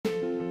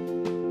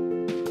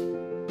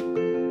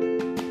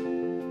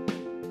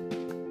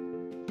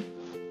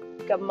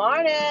Good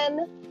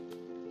morning.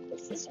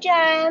 This is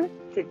Jen.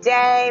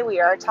 Today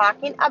we are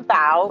talking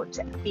about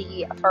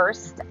the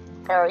first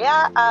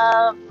area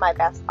of my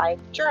best life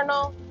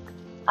journal,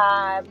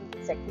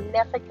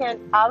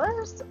 significant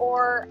others,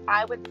 or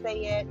I would say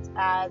it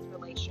as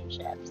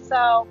relationships.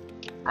 So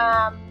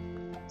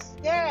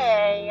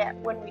today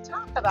when we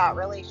talk about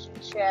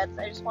relationships,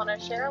 I just want to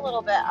share a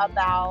little bit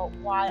about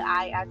why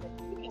I, as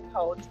a dating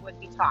coach, would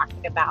be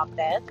talking about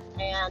this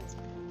and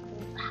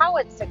how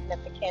it's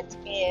significant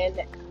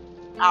in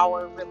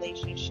our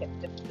relationship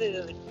to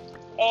food.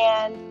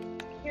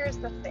 And here's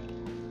the thing.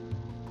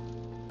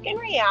 In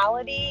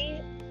reality,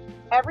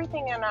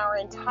 everything in our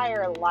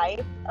entire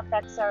life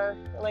affects our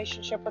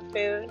relationship with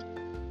food.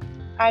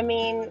 I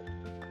mean,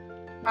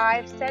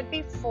 I've said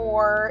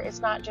before,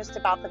 it's not just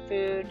about the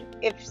food.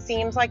 It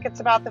seems like it's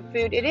about the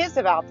food. It is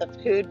about the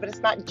food, but it's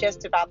not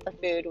just about the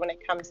food when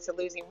it comes to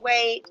losing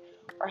weight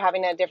or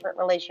having a different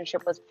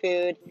relationship with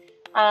food.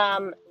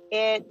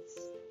 It's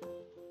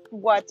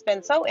what's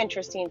been so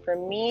interesting for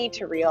me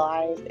to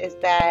realize is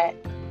that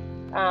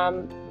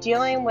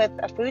dealing with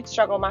a food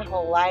struggle my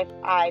whole life,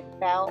 I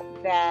felt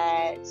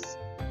that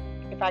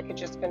if I could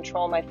just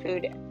control my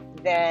food,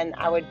 then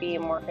I would be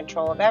in more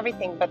control of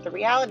everything. But the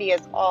reality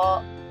is,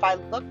 all by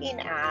looking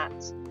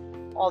at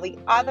all the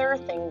other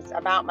things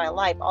about my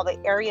life, all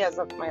the areas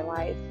of my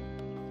life,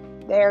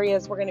 the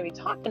areas we're going to be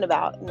talking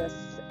about in this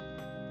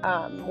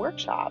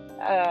workshop,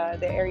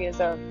 the areas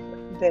of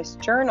this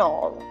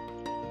journal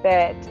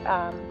that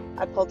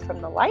I pulled from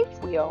the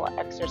Life Wheel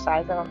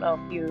exercise. I don't know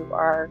if you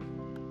are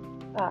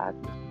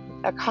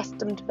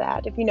accustomed to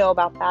that, if you know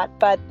about that.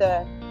 But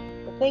the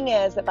thing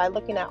is that by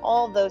looking at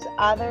all those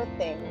other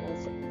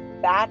things,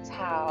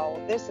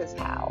 this is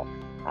how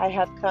I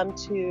have come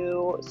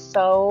to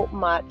so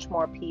much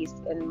more peace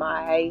in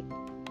my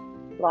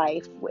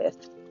life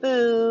with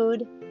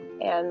food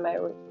and my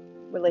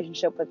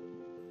relationship with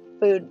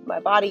food, my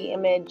body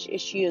image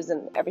issues,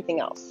 and everything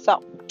else.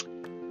 So,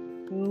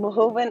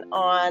 moving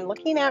on,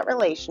 looking at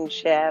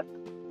relationship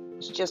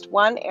is just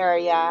one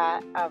area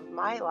of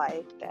my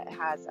life that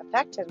has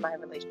affected my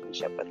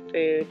relationship with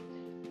food.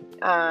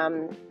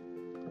 And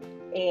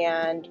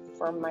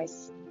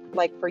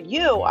for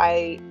you,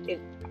 I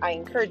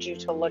encourage you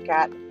to look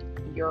at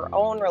your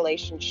own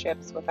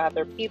relationships with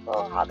other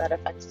people, how that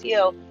affects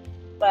you.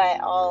 But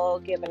I'll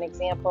give an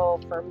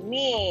example for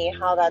me,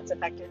 how that's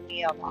affected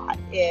me a lot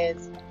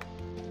is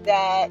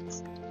that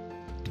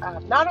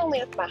not only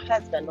with my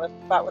husband,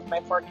 but with my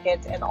 4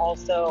 kids and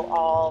also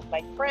all of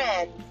my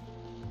friends,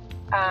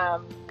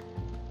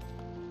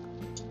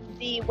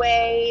 the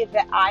way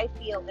that I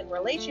feel in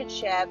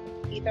relationship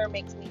either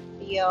makes me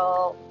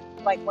feel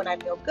like when I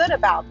feel good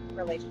about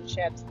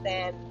relationships,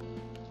 then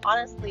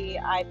honestly,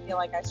 I feel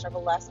like I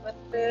struggle less with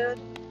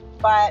food.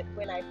 But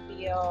when I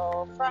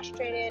feel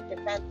frustrated,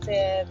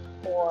 defensive,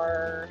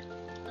 or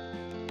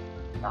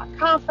not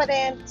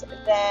confident,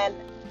 then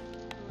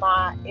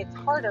it's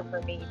harder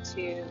for me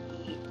to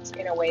eat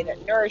in a way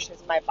that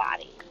nourishes my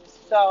body.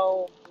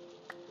 So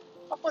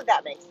hopefully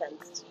that makes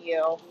sense to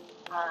you.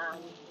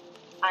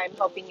 I'm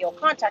hoping you'll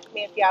contact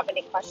me if you have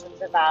any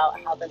questions about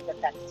how this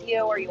affects you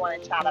or you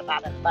want to chat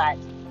about it. But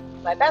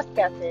my best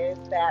guess is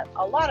that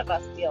a lot of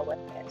us deal with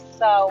this.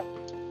 So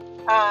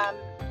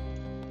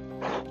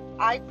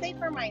I'd say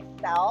for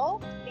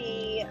myself,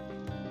 the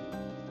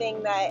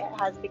thing that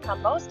has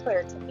become most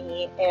clear to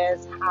me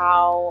is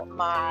how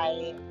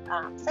my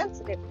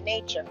sensitive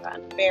nature,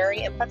 I'm very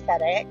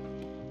empathetic.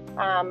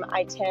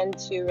 I tend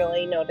to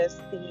really notice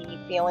the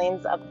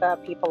feelings of the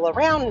people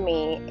around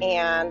me.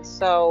 And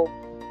so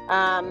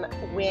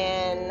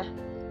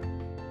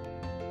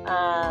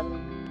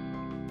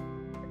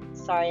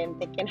sorry, I'm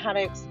thinking how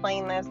to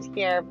explain this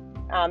here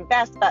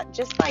best, but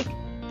just like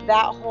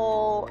that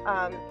whole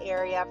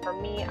area for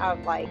me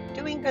of like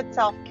doing good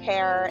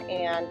self-care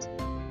and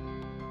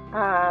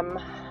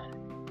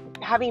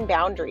having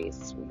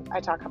boundaries.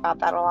 I talk about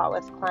that a lot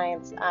with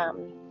clients.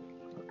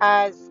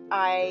 As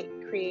I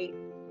create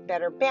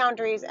better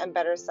boundaries and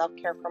better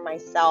self-care for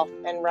myself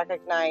and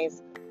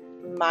recognize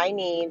my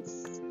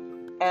needs,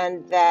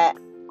 and that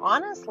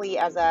honestly,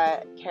 as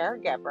a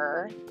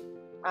caregiver,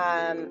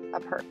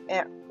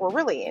 or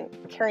really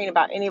caring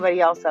about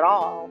anybody else at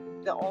all,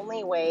 the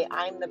only way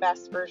I'm the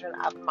best version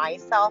of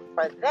myself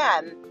for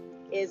them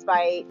is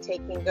by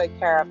taking good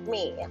care of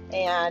me.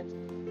 And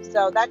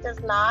so that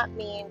does not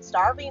mean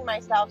starving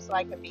myself so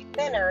I can be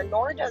thinner,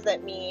 nor does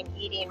it mean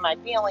eating my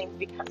feelings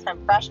because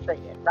I'm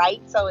frustrated,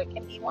 right? So it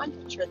can be one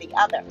picture or the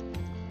other.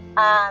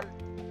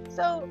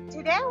 So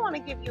today I want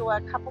to give you a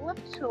couple of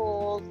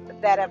tools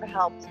that have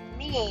helped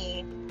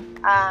me,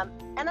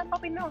 and I'm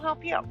hoping they'll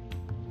help you.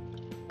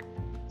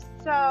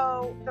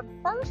 So the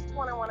first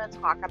one I want to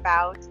talk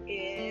about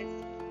is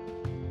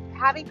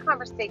having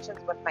conversations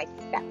with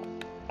myself,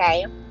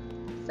 okay?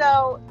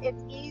 So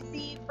it's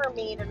easy for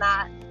me to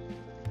not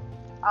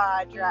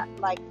have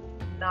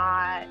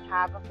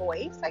a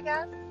voice, I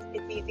guess.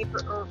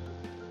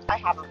 I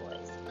have a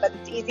voice, but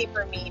it's easy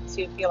for me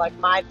to feel like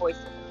my voice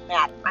doesn't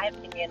matter. My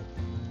opinion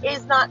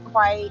is not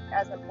quite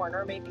as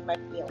important, or maybe my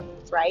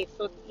feelings, right?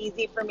 So it's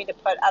easy for me to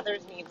put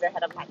others' needs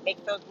ahead of mine,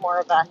 make those more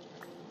of a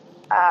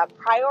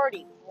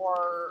priority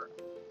for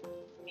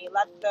me.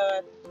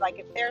 Like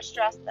if they're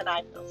stressed, then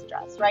I feel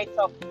stressed, right?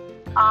 So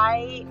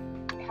I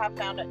have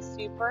found it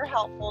super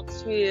helpful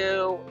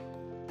to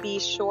be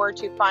sure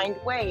to find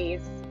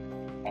ways.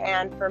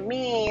 And for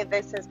me,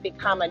 this has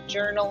become a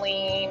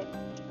journaling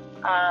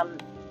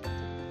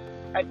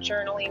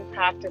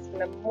practice in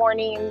the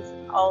mornings.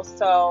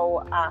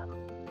 Also,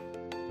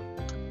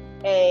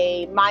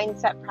 a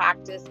mindset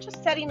practice,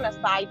 just setting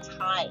aside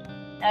time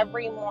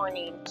every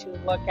morning to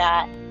look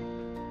at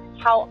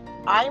how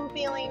I'm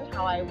feeling,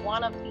 how I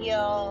want to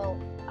feel.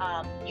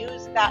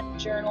 Use that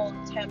journal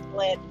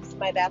template,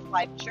 my Beth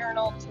Life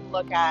journal, to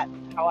look at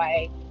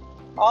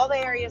all the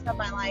areas of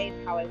my life,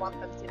 how I want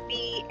them to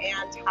be,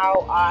 and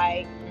how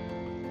I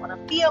want to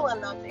feel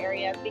in those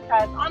areas.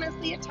 Because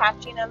honestly,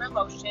 attaching an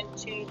emotion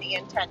to the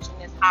intention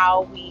is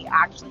how we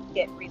actually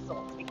get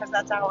results, because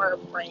that's how our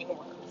brain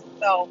works.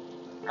 So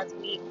as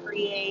we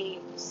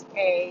create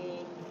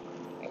a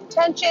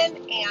intention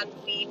and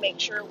we make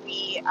sure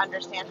we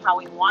understand how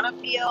we want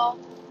to feel,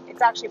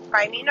 it's actually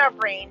priming our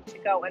brain to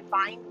go and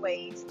find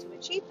ways to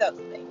achieve those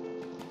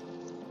things,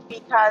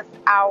 because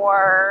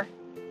our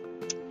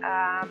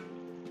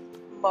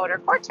motor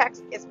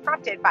cortex is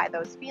prompted by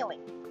those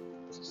feelings.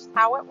 It's just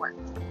how it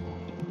works.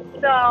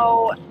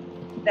 So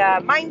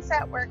the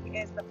mindset work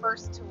is the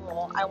first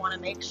tool. I want to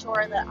make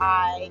sure that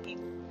I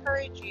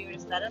encourage you to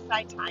set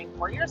aside time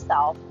for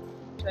yourself,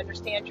 to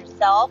understand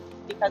yourself,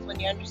 because when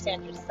you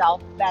understand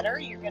yourself better,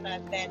 you're going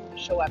to then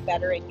show up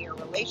better in your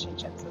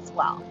relationships as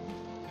well.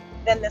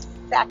 Then the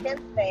second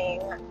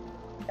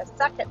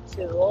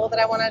tool that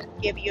I want to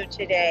give you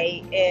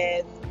today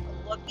is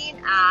looking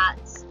at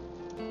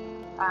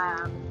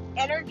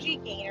energy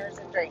gainers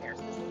and drainers.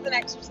 This is an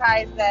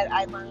exercise that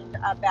I learned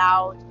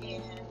about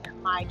in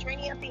my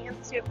training at the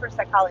Institute for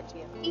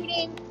Psychology of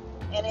Eating,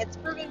 and it's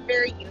proven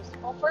very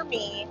useful for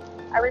me.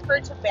 I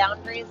referred to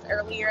boundaries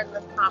earlier in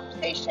this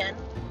conversation,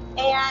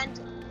 and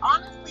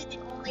honestly, the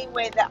only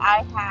way that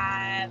I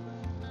have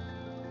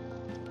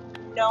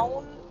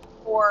known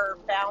or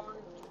found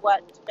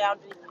what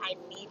boundaries I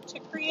need to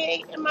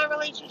create in my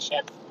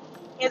relationships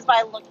is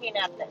by looking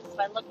at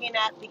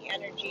the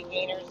energy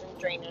gainers and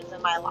drainers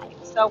in my life.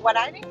 So what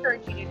I'd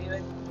encourage you to do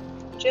is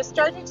just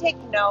start to take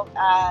note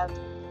of,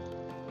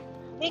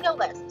 make a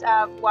list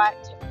of what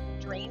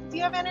drains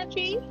you of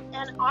energy.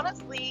 And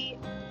honestly,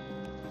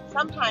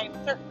 sometimes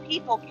certain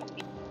people can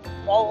be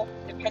both,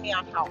 depending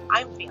on how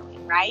I'm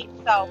feeling, right?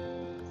 So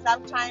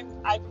sometimes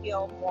I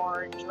feel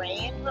more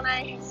drained when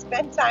I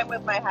spend time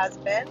with my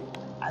husband,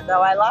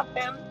 though I love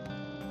him.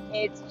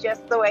 It's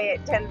just the way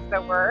it tends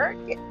to work.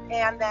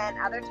 And then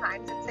other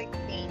times it's a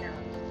gainer,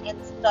 and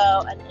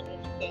so an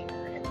energy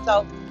gainer. And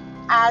so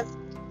as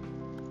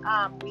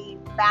we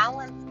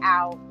balance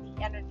out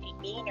the energy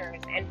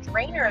gainers and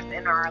drainers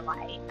in our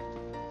life,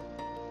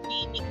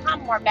 we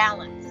become more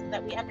balanced,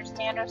 that we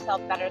understand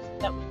ourselves better, so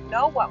that we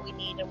know what we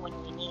need and when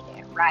we need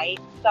it, right?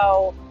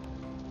 So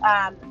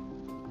a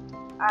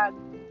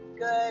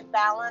good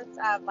balance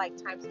of like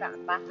time spent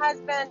with my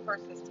husband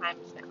versus time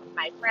spent with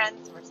my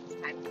friends versus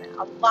time spent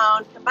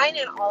alone,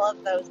 combining all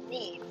of those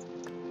needs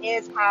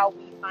is how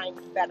we find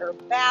better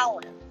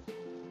balance.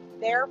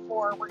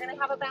 Therefore, we're going to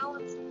have a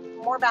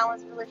more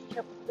balanced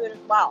relationship with food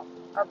as well.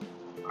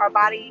 Our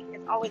body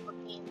is always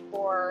looking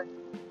for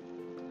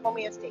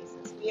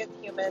homeostasis. We as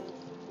humans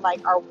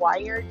are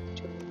wired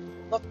to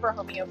look for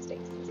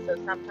homeostasis. So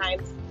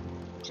sometimes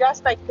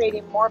just by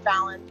creating more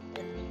balance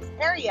in these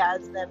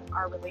areas, then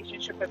our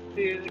relationship with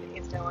food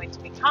is going to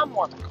become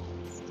more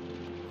balanced.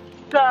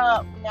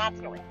 So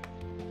naturally,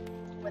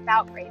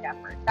 without great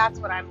effort, that's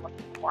what I'm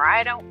looking for.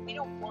 We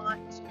don't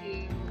want to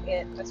do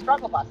it the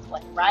struggle bus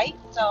way, right?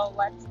 So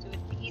let's do it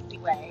the easy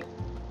way,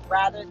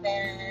 rather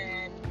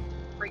than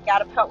freak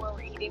out about what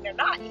we're eating or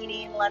not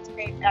eating. Let's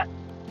create that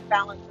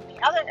balance in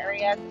the other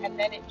areas, and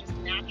then it just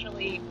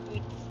naturally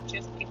would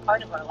just be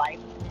part of our life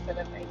instead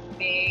of a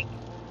big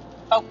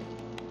focus.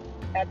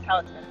 That's how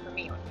it's been for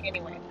me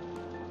anyway.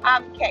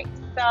 Okay,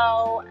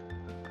 so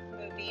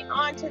moving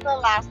on to the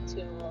last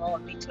tool.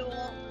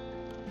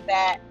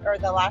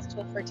 The last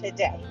tool for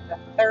today. The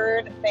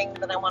third thing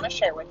that I want to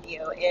share with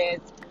you is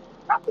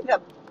probably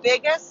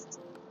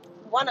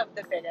one of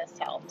the biggest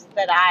helps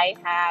that I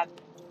have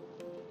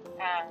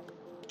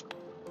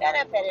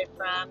benefited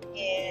from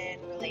in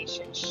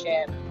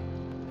relationship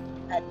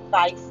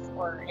advice,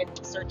 or in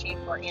searching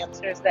for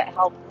answers that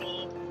help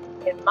me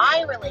in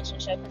my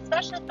relationship,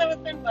 especially with my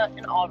husband, but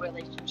in all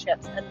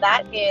relationships. And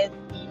that is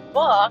the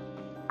book,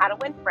 How to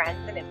Win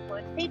Friends and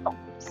Influence People.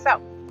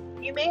 So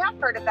you may have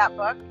heard of that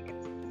book.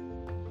 It's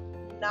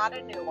not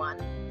a new one.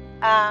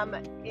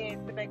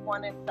 It's a big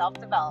one in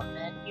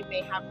self-development. You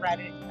may have read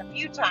it a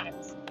few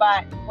times,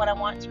 but what I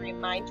want to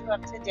remind you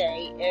of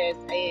today is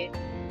a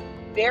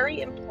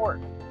very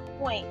important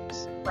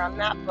point from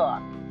that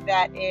book,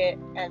 that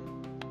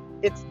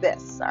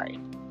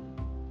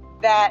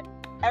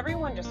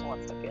everyone just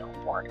wants to feel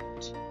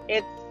important.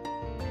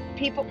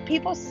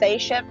 people say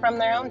shit from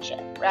their own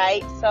shit,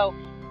 right? So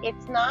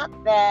it's not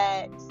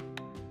that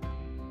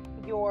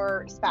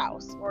your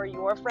spouse or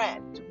your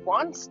friend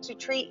wants to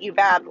treat you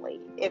badly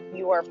if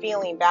you are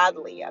feeling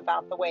badly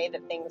about the way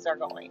that things are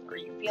going, or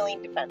you're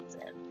feeling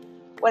defensive,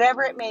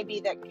 whatever it may be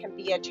that can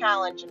be a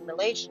challenge in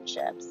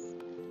relationships.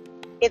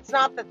 It's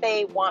not that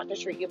they want to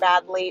treat you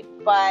badly,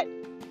 but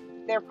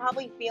they're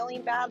probably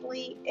feeling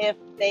badly if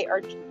they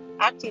are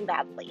acting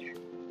badly.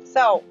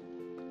 So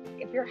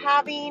if you're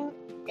having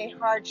a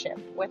hardship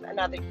with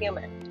another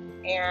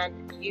human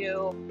and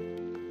you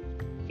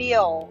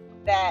feel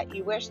that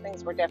you wish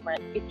things were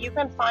different, if you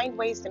can find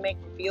ways to make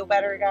them feel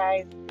better,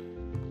 guys,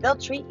 they'll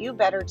treat you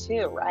better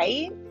too,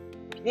 right?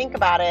 If you think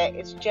about it,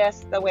 it's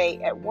just the way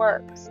it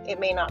works. It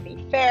may not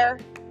be fair.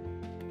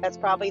 That's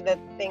probably the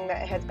thing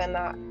that has been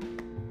the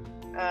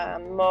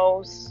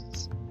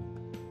most,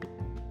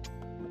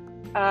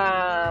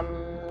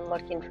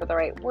 looking for the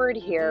right word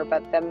here,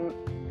 but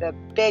the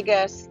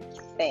biggest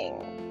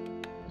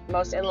thing,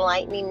 most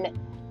enlightening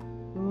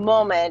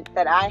moment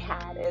that I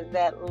had is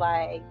that,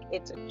 like,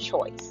 it's a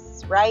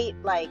choice, right?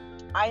 Like,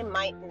 I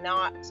might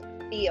not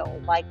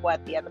feel like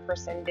what the other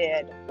person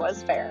did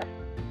was fair,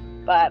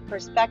 but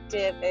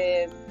perspective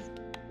is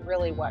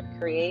really what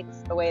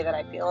creates the way that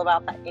I feel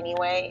about that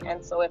anyway.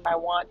 And so if I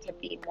want to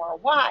be more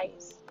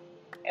wise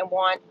and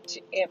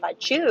if I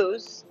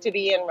choose to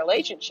be in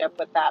relationship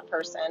with that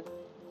person,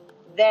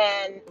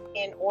 then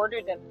in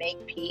order to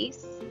make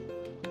peace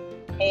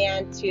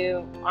and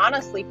to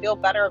honestly feel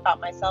better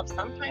about myself,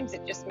 sometimes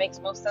it just makes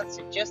most sense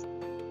to just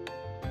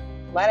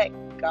let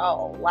it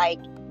go. Like,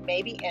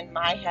 maybe in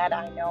my head,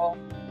 I know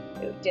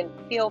it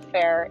didn't feel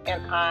fair,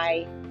 and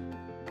I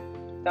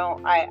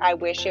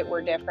wish it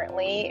were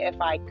differently if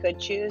I could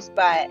choose,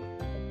 but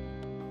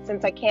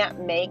since I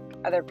can't make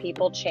other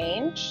people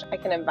change, I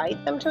can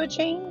invite them to a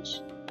change.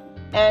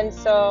 And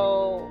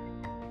so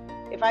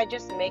if I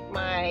just make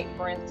my,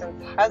 for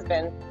instance,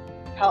 husband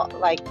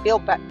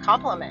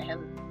compliment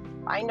him,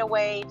 find a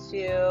way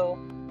to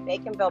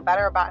make him feel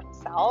better about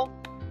himself,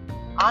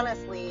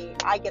 honestly,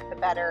 I get the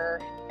better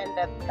end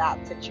of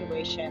that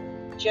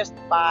situation just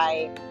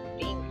by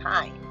being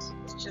kind.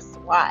 It's just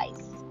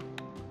wise.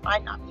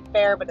 Might not be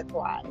fair, but it's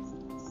wise.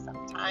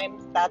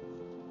 Sometimes that's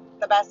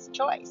the best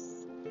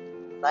choice.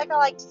 Like I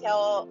like to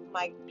tell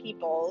my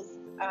peoples,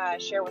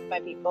 share with my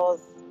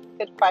peoples,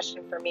 good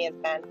question for me has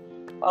been,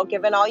 well,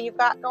 given all you've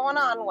got going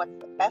on, what's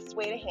the best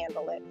way to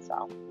handle it?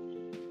 So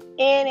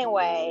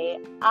anyway,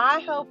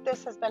 I hope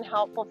this has been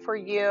helpful for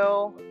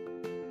you.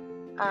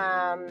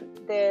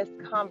 This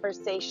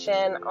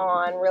conversation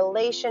on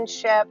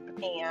relationship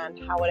and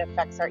how it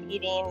affects our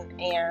eating,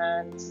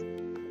 and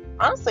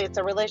honestly, it's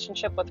a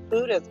relationship with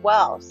food as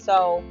well.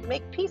 So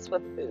make peace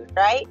with food,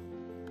 right?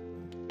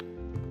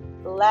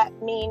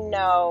 Let me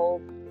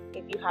know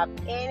if you have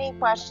any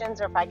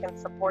questions or if I can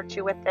support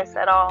you with this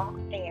at all,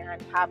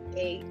 and have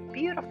a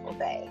beautiful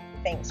day.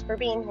 Thanks for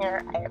being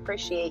here. I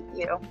appreciate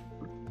you.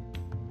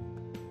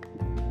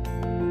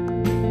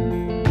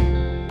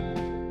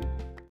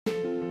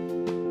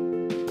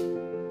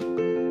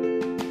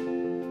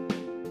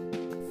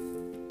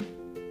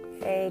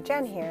 Hey,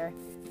 Jen here.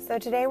 So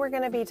today we're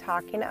going to be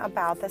talking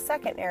about the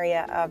second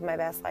area of My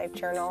Best Life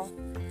Journal.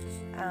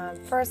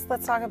 First,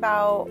 let's talk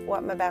about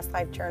what My Best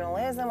Life Journal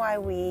is and why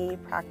we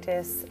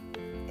practice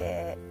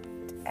it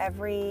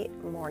every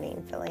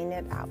morning, filling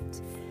it out.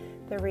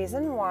 The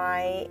reason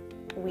why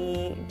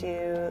we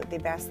do the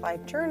Best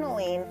Life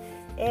Journaling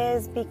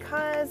is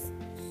because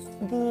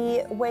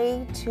the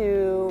way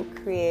to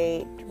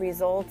create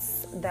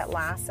results that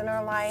last in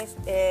our life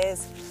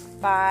is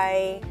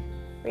by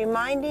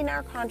reminding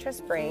our conscious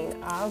brain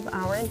of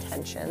our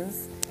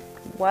intentions,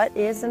 what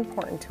is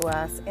important to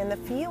us, and the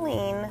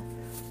feeling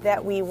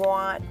that we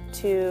want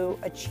to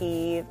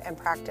achieve and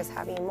practice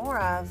having more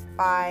of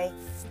by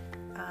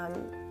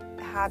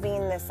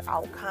having this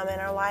outcome in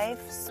our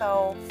life.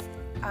 So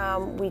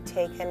we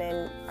take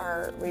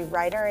we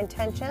write our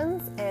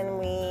intentions, and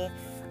we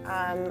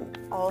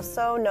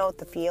also note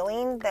the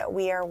feeling that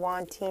we are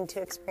wanting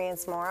to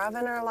experience more of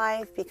in our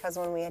life, because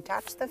when we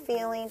attach the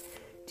feeling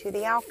to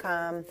the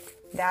outcome,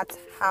 that's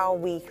how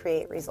we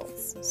create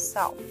results.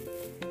 So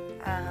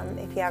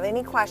if you have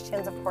any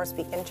questions, of course,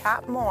 we can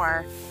chat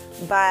more,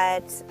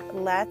 but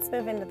let's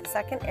move into the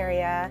second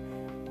area,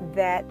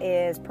 that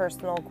is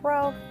personal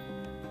growth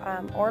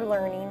or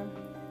learning.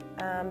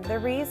 The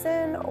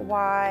reason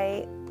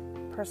why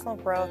personal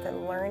growth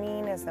and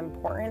learning is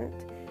important,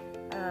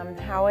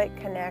 how it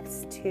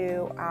connects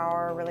to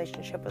our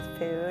relationship with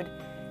food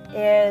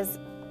is,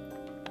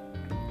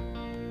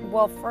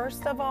 well,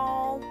 first of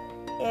all,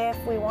 if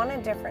we want a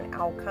different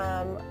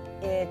outcome,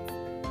 it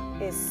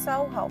is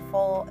so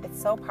helpful,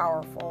 it's so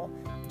powerful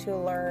to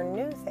learn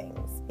new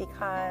things,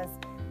 because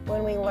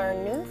when we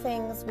learn new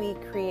things, we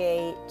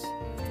create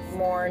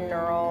more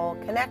neural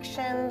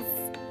connections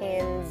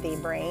in the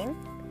brain.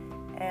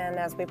 And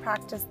as we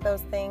practice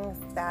those things,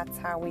 that's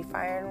how we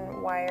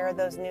wire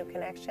those new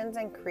connections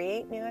and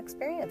create new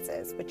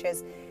experiences, which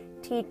is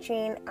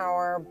teaching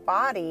our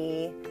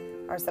body,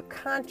 our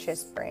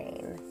subconscious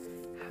brain,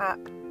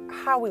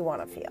 how we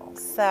want to feel.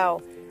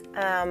 So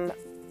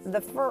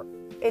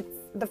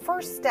the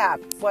first step,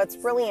 what's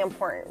really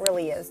important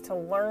really is to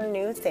learn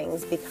new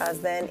things, because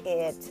then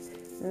it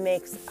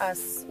makes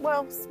us,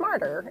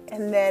 smarter,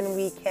 and then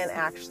we can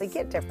actually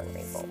get different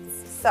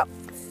results. So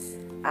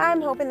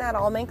I'm hoping that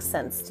all makes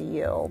sense to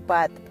you,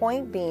 but the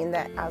point being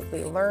that as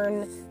we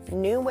learn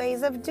new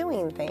ways of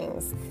doing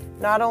things,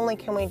 not only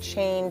can we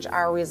change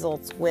our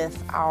results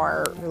with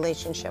our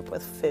relationship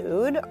with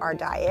food, our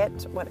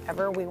diet,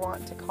 whatever we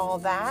want to call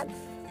that,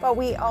 but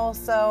we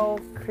also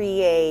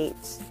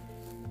create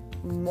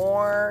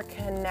more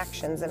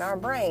connections in our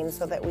brain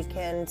so that we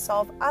can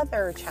solve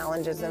other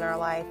challenges in our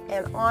life.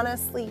 And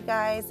honestly,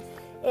 guys,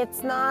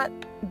 it's not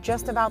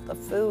just about the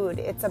food.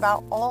 It's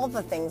about all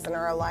the things in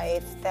our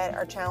life that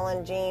are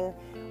challenging,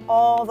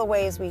 all the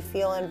ways we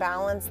feel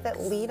imbalanced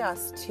that lead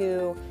us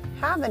to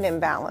have an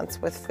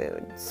imbalance with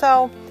food.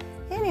 So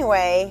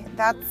anyway,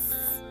 that's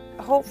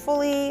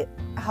hopefully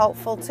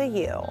helpful to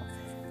you.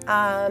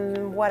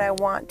 What I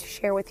want to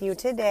share with you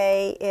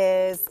today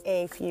is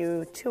a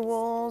few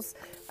tools,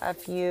 a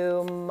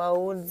few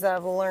modes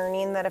of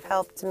learning that have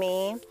helped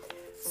me.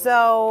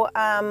 So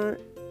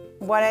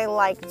what I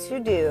like to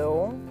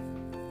do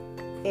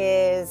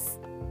is,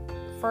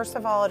 first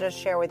of all, I'll just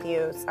share with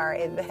you,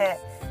 that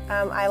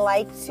I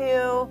like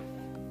to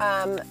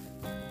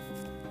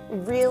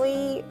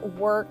really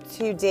work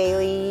to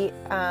daily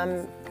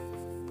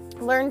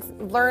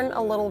learn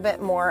a little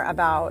bit more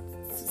about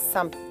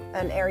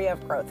an area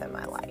of growth in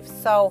my life.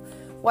 So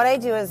what I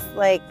do is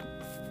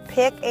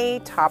pick a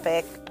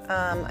topic.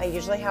 I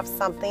usually have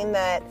something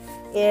that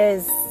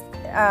is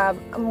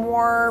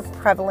more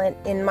prevalent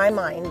in my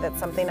mind. That's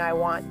something I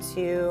want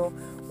to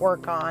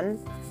work on.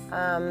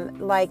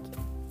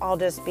 I'll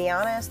just be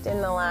honest,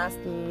 in the last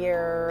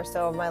year or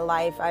so of my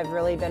life, I've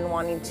really been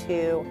wanting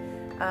to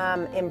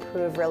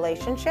improve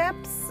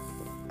relationships,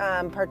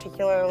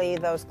 particularly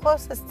those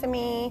closest to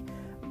me,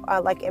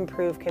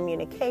 improve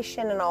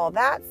communication and all of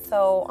that.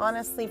 So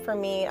honestly, for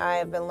me,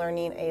 I've been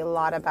learning a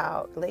lot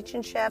about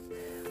relationship.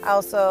 I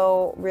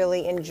also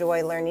really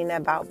enjoy learning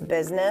about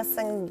business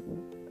and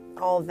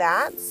all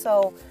that.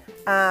 So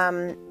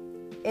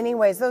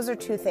anyways, those are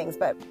two things.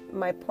 But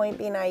my point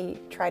being, I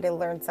try to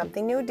learn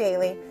something new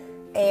daily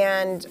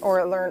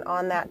or learn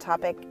on that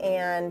topic.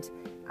 And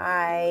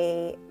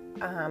I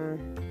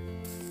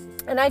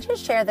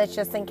just share this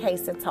just in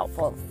case it's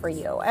helpful for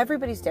you.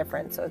 Everybody's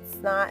different, so it's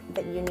not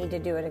that you need to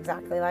do it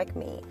exactly like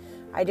me.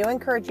 I do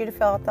encourage you to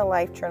fill out the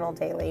life journal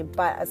daily,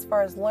 but as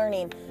far as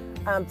learning,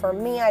 for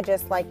me, I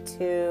just like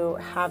to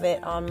have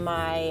it on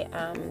my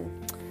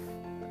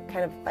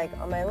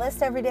on my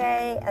list every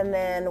day. And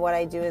then what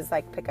I do is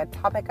pick a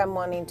topic I'm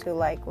wanting to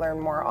learn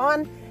more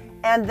on,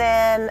 and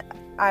then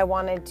I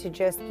wanted to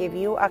just give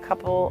you a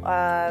couple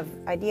of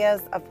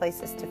ideas of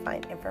places to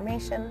find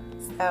information.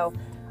 So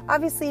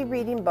obviously,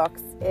 reading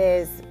books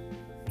is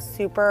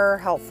super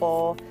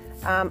helpful.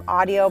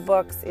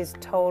 Audiobooks is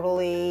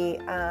totally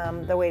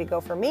the way to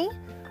go for me,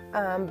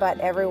 but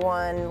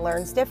everyone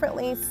learns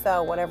differently,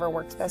 so whatever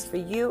works best for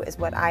you is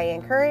what I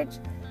encourage.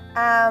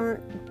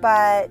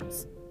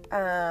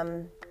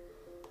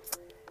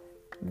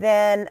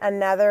 Then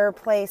another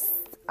place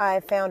I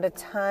found a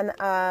ton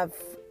of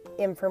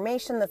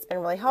information that's been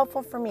really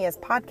helpful for me is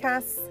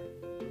podcasts.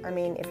 I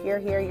mean, if you're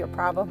here, you're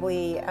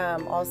probably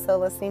also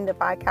listening to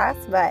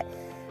podcasts, but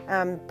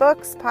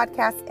books,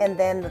 podcasts, and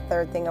then the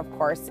third thing, of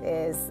course,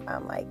 is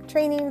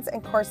trainings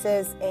and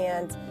courses.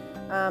 And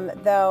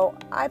though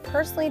I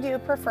personally do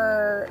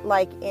prefer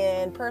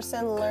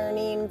in-person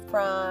learning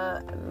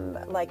from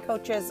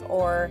coaches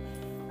or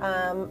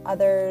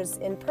others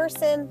in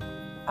person,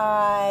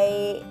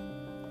 I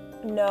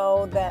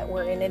know that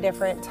we're in a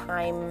different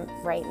time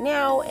right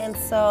now, and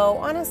so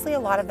honestly, a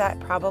lot of that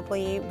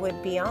probably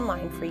would be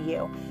online for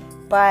you.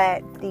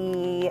 But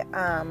the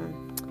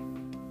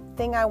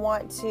thing I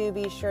want to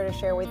be sure to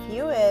share with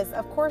you is,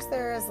 of course,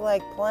 there is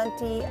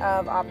plenty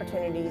of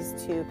opportunities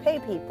to pay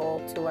people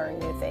to learn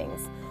new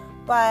things.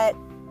 But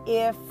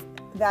if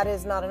that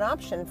is not an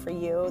option for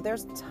you,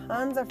 there's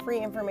tons of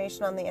free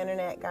information on the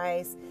internet,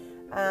 guys.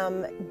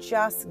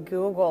 Just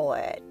Google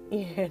it,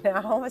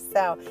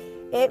 so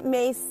it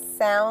may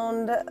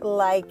sound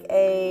like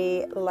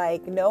a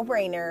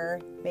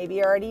no-brainer. Maybe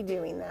you're already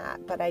doing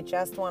that, but I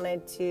just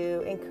wanted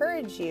to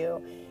encourage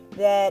you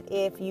that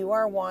if you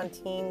are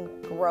wanting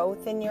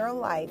growth in your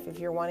life, if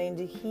you're wanting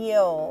to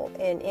heal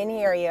in any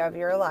area of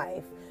your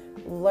life,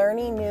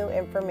 learning new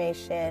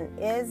information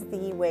is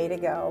the way to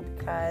go,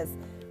 because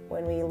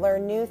when we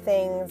learn new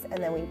things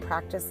and then we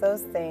practice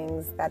those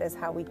things, that is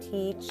how we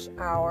teach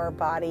our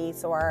body,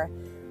 so our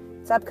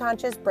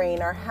subconscious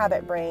brain, our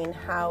habit brain,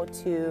 how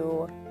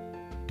to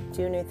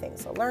do new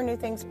things. So learn new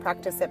things,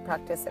 practice it,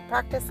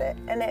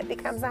 and it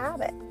becomes a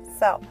habit.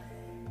 So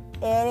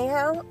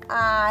anyhow,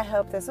 I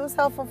hope this was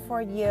helpful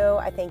for you.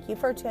 I thank you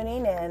for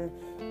tuning in.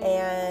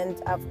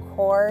 And of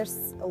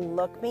course,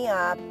 look me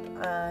up.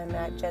 I'm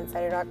at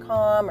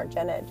jensider.com or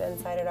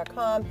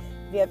jenna@jensider.com.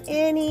 If you have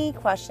any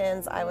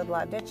questions, I would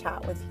love to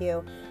chat with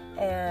you.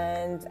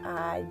 And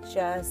I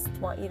just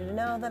want you to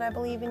know that I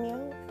believe in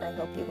you, and I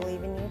hope you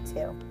believe in you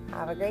too.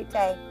 Have a great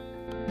day.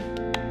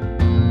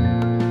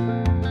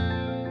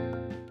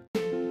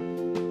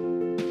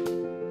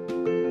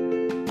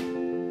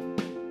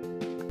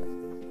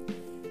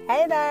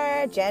 Hey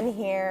there, Jen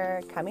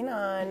here, coming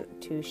on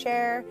to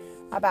share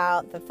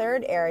about the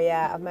third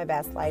area of my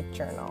Best Life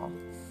Journal,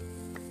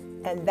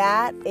 and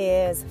that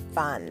is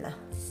fun.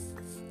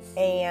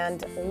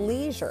 And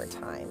leisure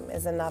time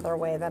is another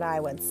way that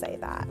I would say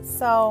that.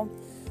 So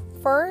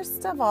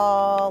first of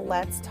all,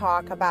 let's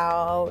talk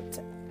about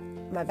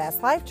my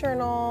Best Life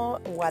Journal,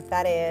 what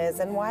that is,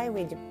 and why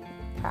we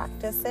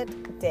practice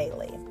it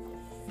daily.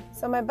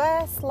 So my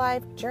Best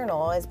Life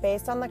Journal is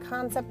based on the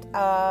concept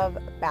of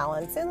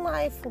balance in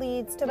life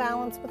leads to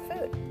balance with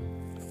food.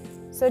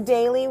 So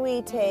daily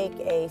we take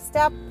a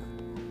step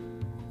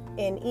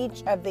in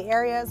each of the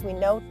areas. We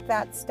note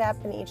that step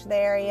in each of the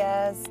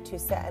areas to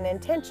set an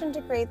intention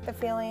to create the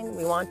feeling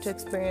we want to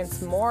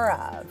experience more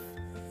of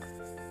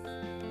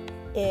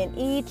in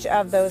each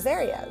of those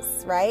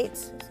areas, right?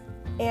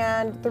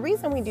 And the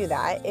reason we do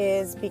that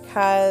is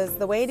because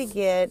the way to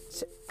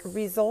get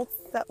results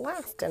that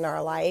last in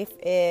our life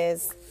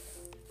is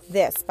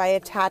this: by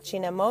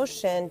attaching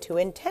emotion to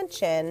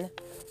intention,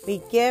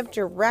 we give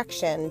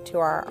direction to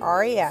our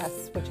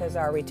RAS, which is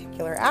our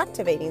reticular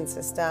activating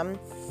system,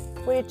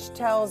 which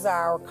tells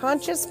our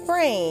conscious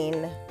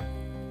brain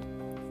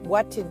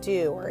what to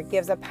do, or it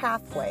gives a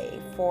pathway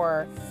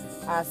for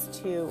us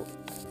to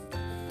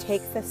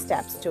take the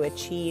steps to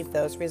achieve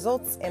those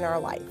results in our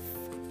life.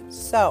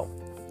 So,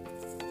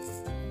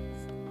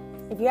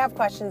 if you have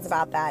questions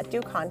about that,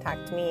 do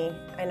contact me.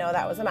 I know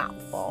that was a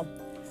mouthful,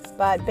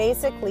 but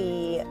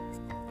basically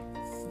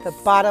the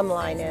bottom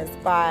line is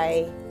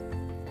by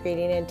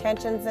creating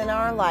intentions in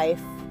our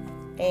life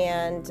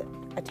and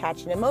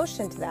attaching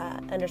emotion to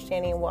that,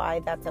 understanding why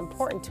that's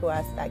important to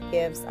us, that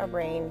gives our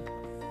brain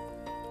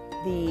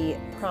the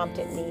prompt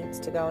it needs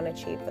to go and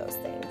achieve those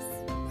things.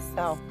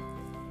 So,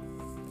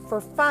 for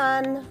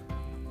fun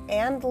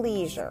and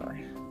leisure,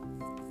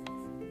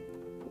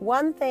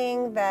 one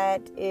thing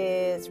that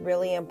is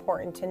really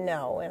important to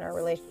know in our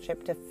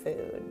relationship to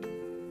food,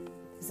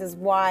 this is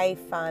why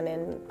fun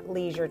and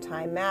leisure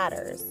time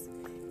matters,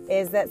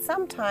 is that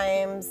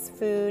sometimes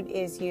food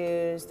is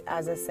used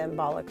as a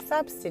symbolic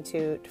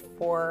substitute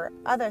for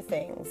other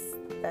things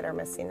that are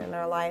missing in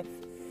our life.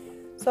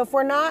 So if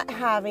we're not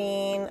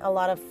having a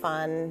lot of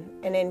fun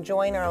and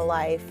enjoying our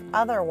life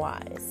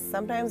otherwise,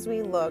 sometimes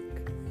we look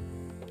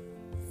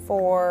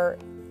for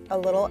a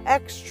little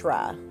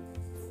extra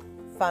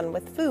fun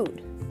with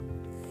food.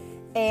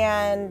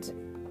 And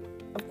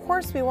of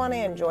course we want to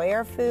enjoy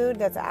our food.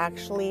 That's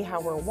actually how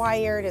we're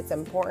wired. It's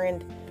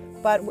important.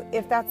 But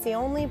if that's the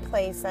only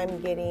place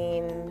I'm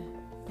getting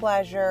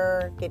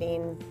pleasure,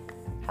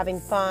 having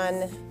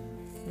fun,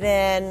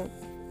 then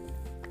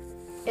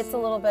it's a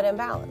little bit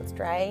imbalanced,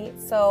 right?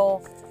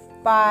 So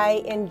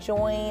by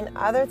enjoying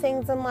other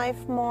things in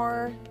life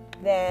more,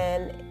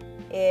 then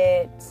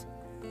it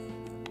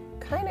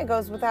kind of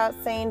goes without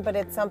saying, but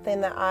it's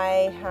something that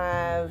I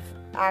have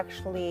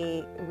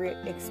actually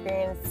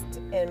experienced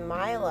in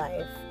my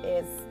life,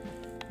 is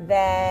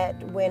that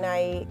when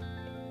I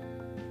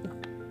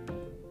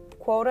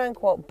quote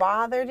unquote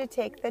bother to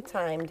take the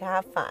time to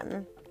have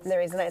fun, and the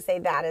reason I say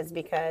that is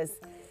because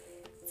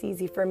it's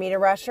easy for me to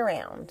rush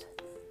around.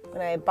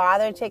 When I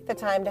bother to take the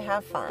time to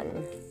have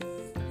fun,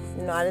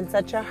 not in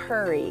such a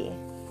hurry,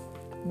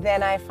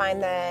 then I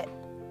find that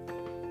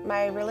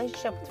my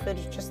relationship with food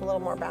is just a little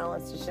more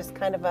balanced. It's just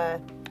kind of a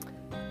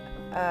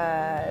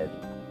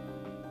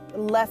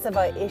less of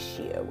an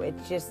issue.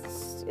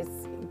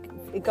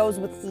 It goes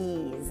with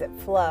ease. It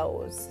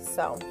flows.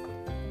 So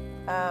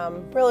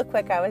really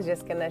quick, I was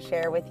just going to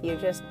share with you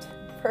just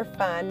for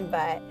fun,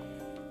 but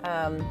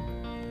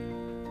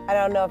I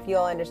don't know if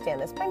you'll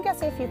understand this, but I'm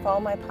guessing if you follow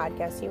my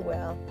podcast, you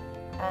will.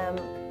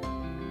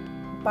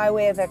 By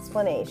way of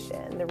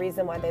explanation, the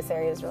reason why this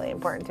area is really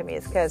important to me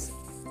is because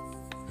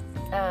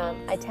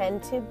I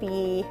tend to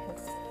be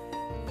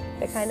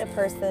the kind of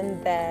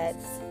person that,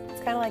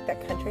 it's kind of like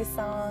that country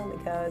song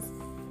that goes,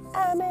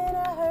 I'm in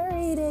a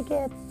hurry to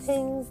get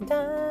things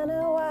done,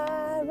 oh,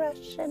 I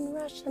rush and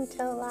rush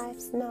until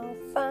life's no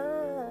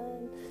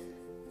fun.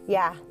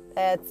 Yeah,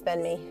 that's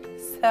been me.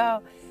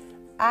 So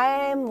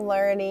I'm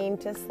learning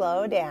to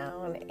slow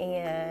down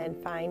and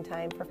find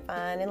time for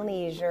fun and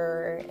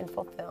leisure and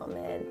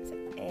fulfillment,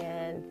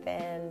 and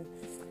then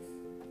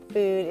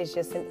food is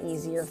just an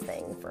easier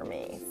thing for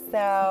me.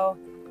 So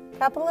a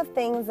couple of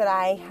things that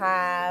I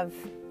have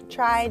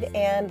tried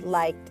and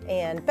liked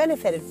and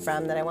benefited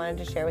from that I wanted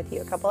to share with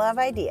you. A couple of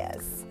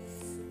ideas.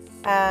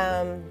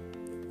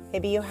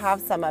 Maybe you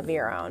have some of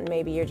your own.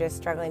 Maybe you're just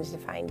struggling to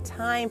find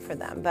time for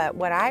them. But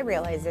what I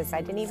realized is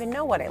I didn't even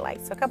know what I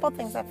liked. So a couple of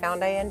things I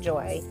found I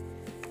enjoy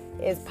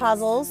is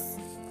puzzles.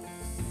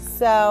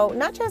 So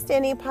not just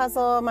any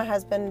puzzle. My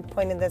husband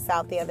pointed this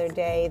out the other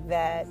day,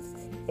 that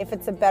if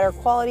it's a better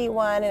quality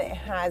one and it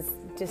has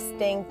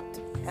distinct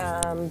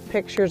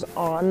pictures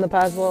on the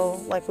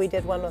puzzle, like we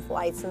did one with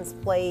license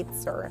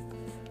plates or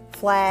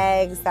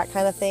flags, that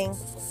kind of thing.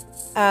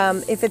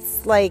 If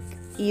it's like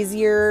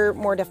easier,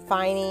 more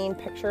defining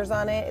pictures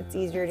on it, it's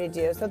easier to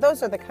do. So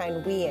those are the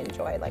kind we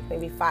enjoy, like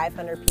maybe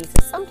 500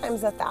 pieces,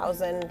 sometimes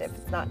 1,000 if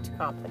it's not too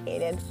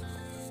complicated.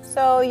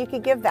 So you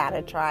could give that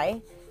a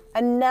try.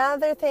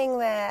 Another thing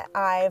that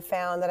I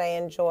found that I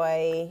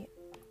enjoy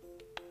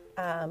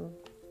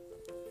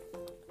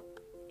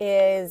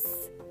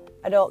is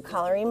adult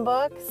coloring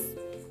books.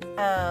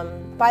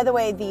 By the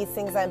way, these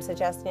things I'm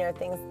suggesting are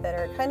things that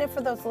are kind of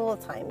for those little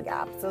time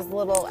gaps, those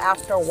little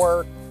after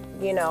work,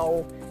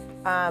 down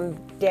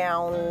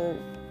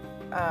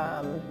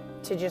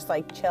to just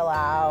like chill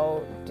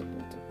out,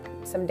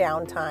 some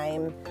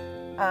downtime.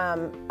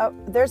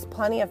 There's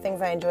plenty of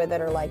things I enjoy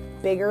that are like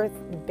bigger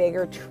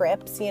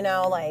trips,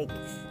 like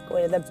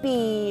going to the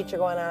beach or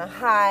going on a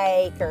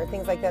hike or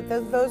things like that.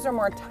 Those are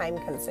more time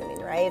consuming,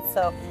 right?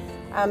 So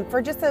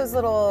for just those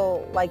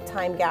little like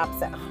time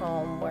gaps at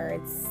home where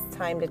it's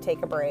time to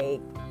take a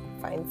break,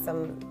 find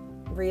some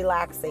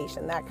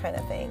relaxation, that kind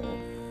of thing.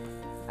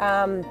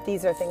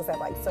 These are things I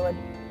like. So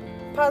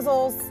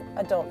puzzles,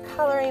 adult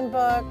coloring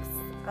books,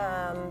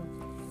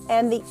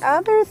 and the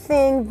other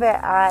thing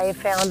that I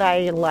found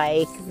I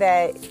like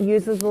that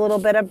uses a little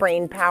bit of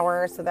brain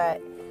power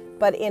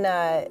but in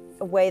a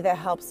way that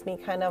helps me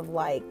kind of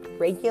like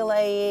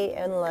regulate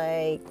and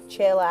like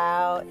chill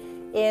out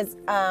is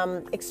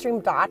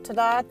extreme dot to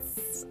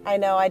dots. I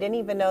know, I didn't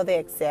even know they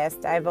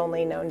exist. I've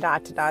only known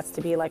dot to dots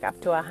to be like up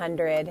to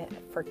 100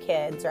 for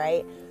kids,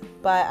 right?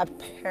 But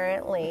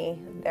apparently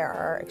there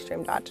are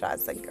extreme dot to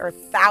dots, like, or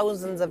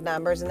thousands of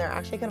numbers, and they're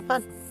actually kind of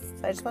fun.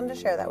 So I just wanted to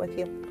share that with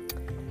you.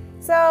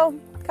 So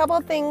a couple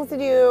of things to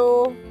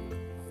do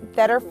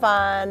that are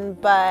fun,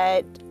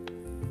 but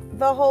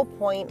the whole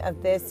point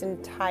of this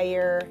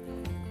entire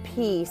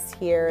piece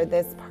here,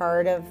 this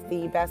part of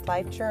the Best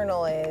Life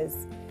Journal,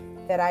 is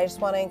that I just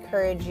want to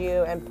encourage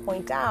you and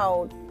point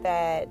out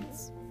that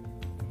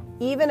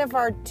even if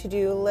our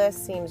to-do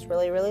list seems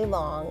really, really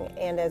long,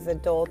 and as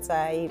adults,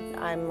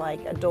 I'm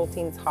like,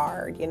 adulting's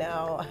hard, we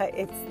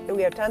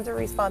have tons of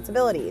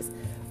responsibilities.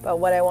 But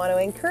what I want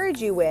to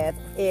encourage you with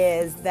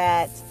is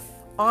that,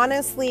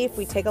 honestly, if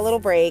we take a little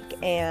break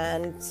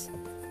and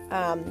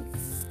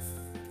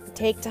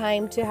take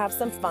time to have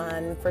some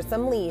fun, for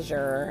some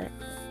leisure,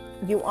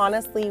 you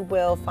honestly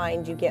will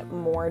find you get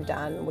more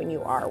done when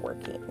you are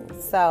working.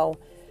 So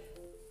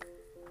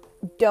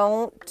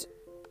don't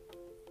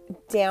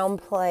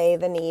downplay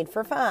the need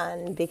for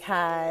fun,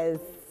 because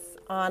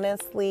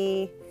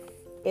honestly,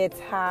 it's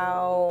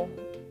how,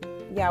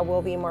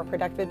 we'll be more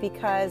productive,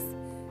 because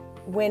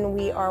when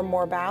we are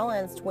more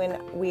balanced,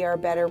 when we are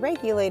better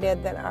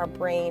regulated, then our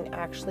brain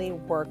actually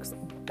works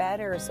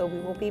better. So we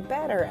will be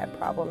better at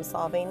problem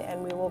solving,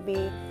 and we will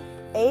be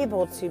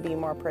able to be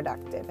more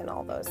productive in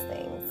all those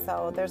things.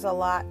 So there's a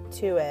lot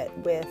to it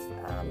with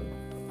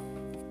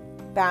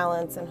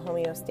balance and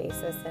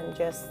homeostasis, and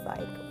just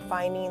like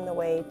finding the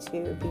way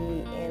to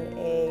be in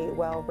a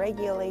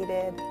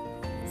well-regulated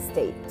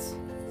state.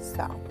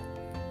 So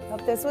I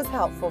hope this was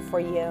helpful for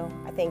you.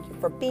 I thank you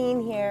for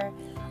being here.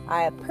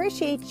 I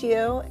appreciate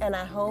you, and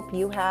I hope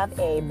you have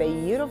a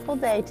beautiful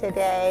day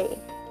today.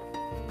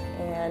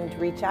 And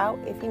reach out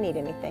if you need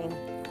anything.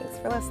 Thanks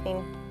for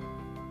listening.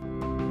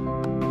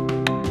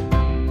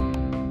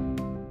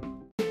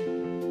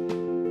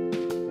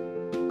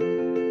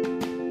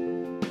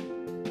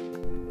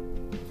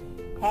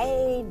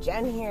 Hey,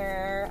 Jen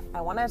here. I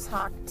want to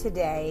talk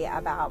today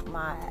about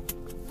my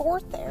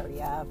fourth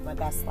area of my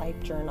Best Life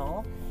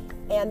Journal,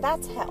 and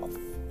that's health.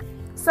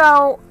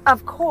 So,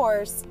 of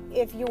course,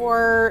 if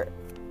you're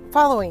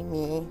following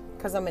me,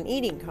 because I'm an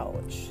eating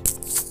coach,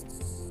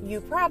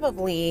 you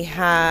probably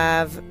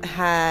have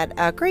had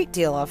a great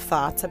deal of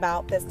thoughts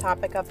about this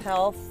topic of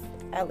health,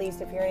 at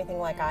least if you're anything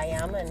like I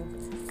am,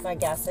 and my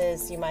guess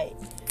is you might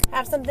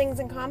have some things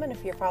in common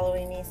if you're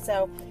following me.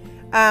 So,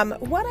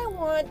 what I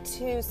want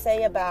to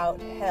say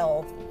about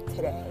health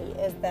today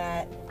is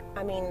that,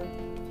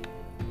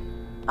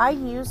 I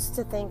used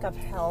to think of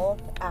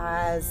health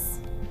as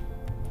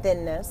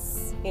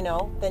thinness,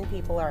 thin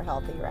people are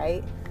healthy,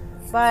 right?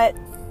 But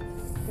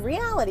the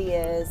reality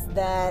is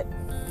that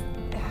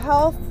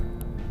health,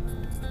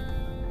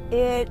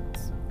 it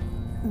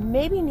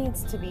maybe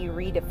needs to be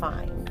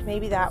redefined.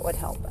 Maybe that would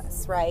help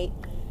us, right?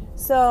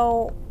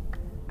 So,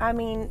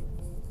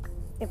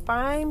 if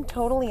I'm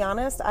totally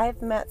honest,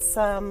 I've met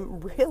some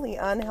really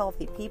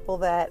unhealthy people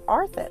that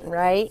are thin,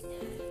 right?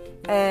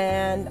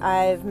 And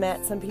I've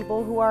met some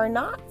people who are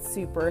not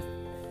super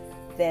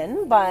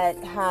thin, but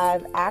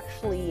have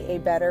actually a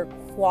better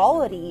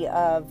quality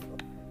of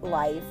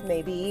life,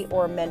 maybe,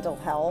 or mental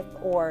health,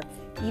 or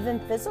even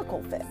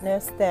physical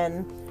fitness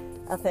than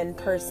a thin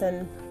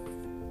person,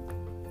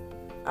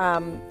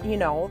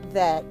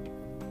 that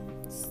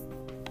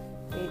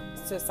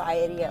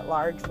society at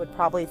large would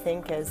probably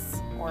think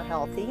is more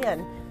healthy.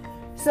 And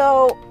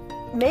so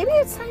maybe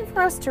it's time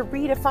for us to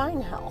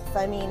redefine health.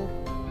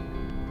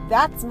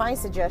 That's my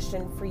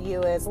suggestion for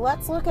you, is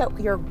let's look at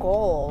your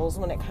goals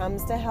when it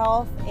comes to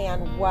health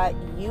and what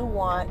you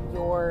want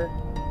your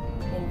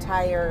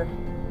entire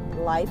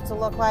life to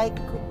look like.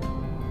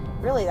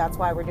 Really, that's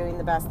why we're doing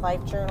the Best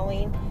Life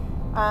journaling.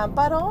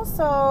 But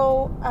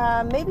also,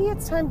 maybe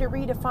it's time to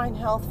redefine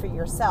health for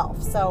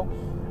yourself. So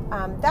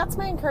that's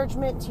my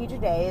encouragement to you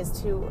today, is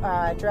to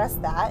address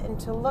that and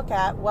to look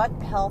at what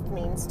health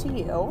means to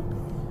you.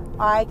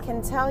 I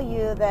can tell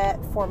you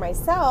that for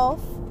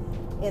myself,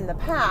 in the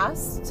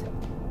past,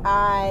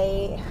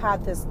 I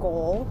had this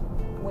goal.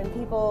 When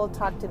people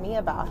talk to me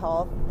about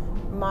health,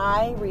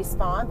 my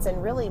response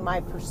and really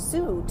my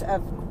pursuit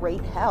of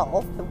great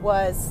health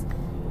was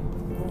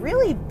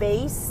really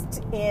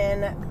based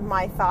in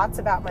my thoughts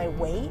about my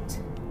weight.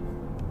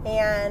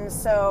 And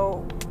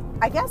so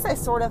I guess I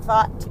sort of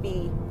thought to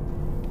be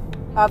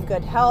of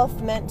good health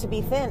meant to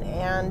be thin.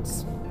 And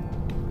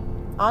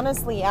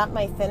honestly, at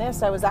my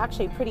thinnest, I was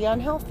actually pretty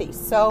unhealthy.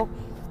 So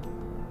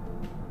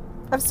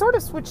I've sort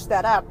of switched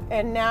that up.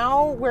 And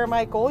now, where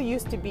my goal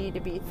used to be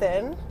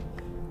thin,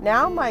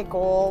 now my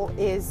goal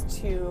is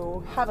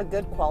to have a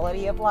good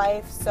quality of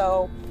life.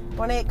 So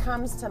when it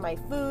comes to my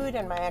food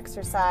and my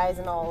exercise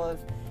and all of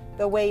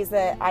the ways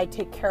that I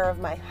take care of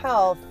my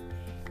health,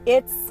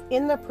 it's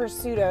in the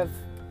pursuit of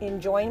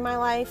enjoying my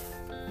life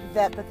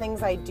that the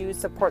things I do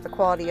support the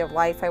quality of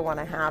life I want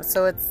to have.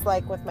 So it's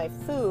like with my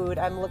food,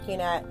 I'm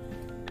looking at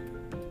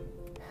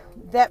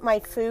that my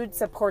food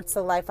supports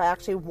the life I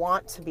actually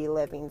want to be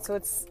living. So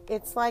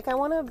it's like I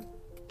want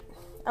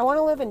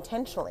to live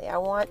intentionally. I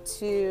want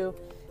to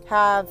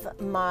have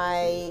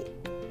my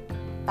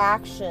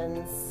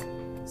actions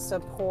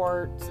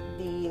support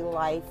the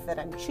life that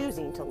I'm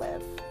choosing to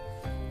live.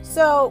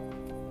 So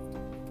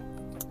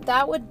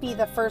that would be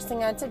the first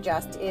thing I'd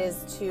suggest,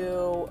 is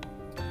to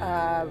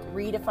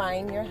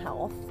redefine your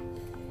health.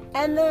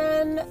 And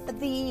then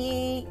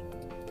the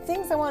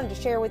things I wanted to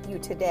share with you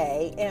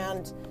today,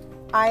 and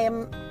I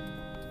am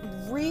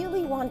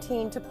really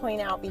wanting to point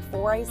out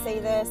before I say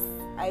this,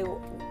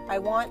 I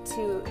want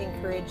to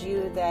encourage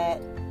you that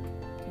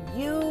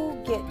you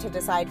get to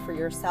decide for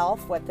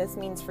yourself what this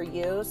means for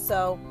you.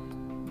 So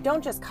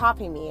don't just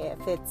copy me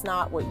if it's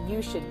not what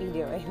you should be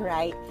doing,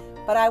 right?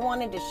 But I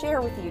wanted to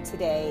share with you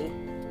today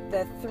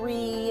the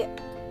 3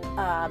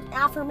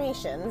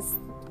 affirmations,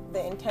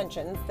 the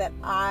intentions that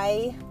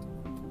I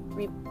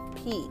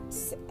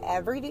repeat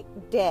every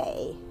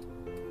day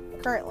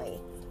currently,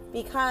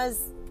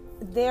 because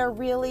they're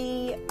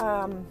really,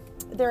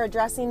 they're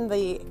addressing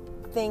the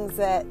things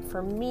that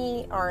for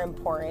me are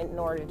important in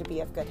order to be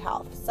of good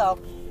health. So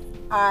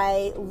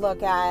I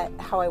look at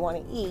how I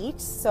want to eat.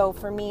 So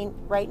for me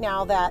right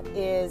now, that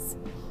is,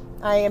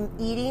 I am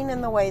eating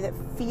in the way that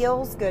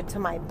feels good to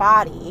my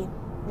body,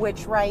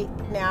 which right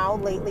now,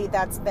 lately,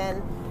 that's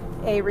been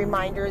a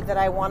reminder that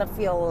I want to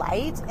feel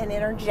light and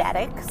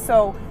energetic.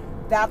 So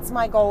that's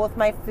my goal with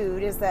my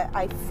food, is that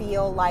I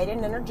feel light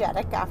and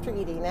energetic after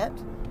eating it.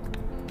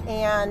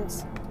 And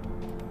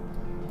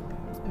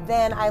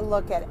then I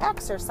look at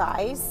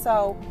exercise.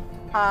 So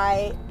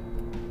I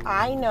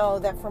know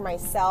that for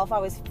myself, I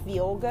always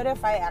feel good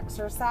if I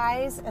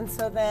exercise. And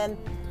so then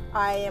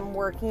I am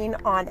working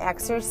on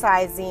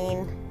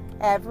exercising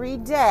every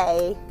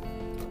day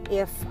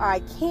if I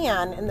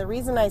can. And the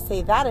reason I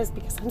say that is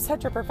because I'm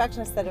such a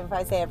perfectionist that if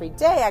I say every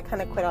day, I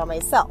kind of quit on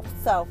myself.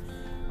 So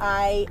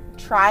I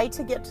try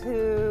to get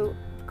to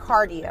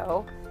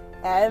cardio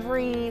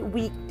every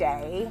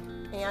weekday.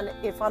 And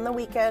if on the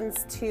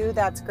weekends too,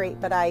 that's great.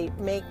 But I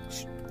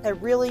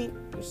really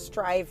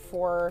strive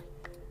for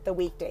the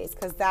weekdays,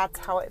 because that's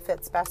how it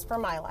fits best for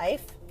my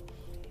life.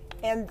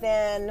 And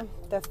then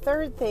the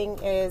third thing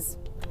is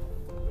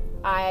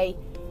I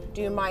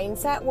do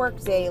mindset work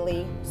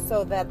daily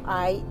so that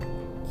I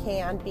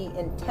can be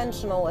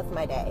intentional with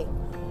my day.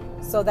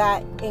 So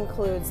that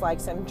includes like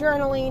some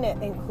journaling,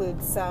 it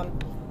includes some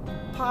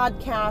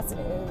podcasts,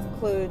 it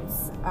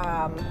includes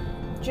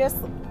just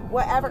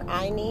whatever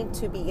I need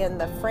to be in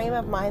the frame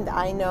of mind that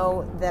I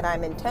know that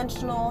I'm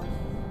intentional.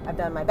 I've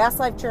done my Best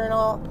Life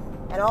journal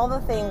and all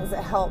the things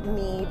that help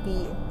me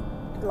be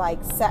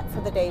like set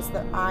for the day, so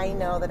that I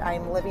know that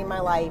I'm living my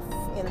life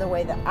in the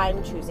way that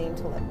I'm choosing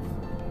to live.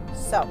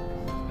 So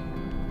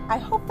I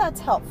hope that's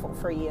helpful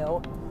for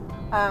you.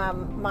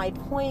 My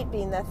point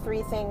being, the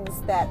 3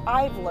 things that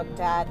I've looked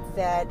at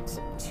that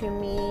to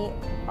me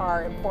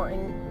are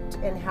important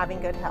in having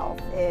good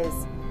health is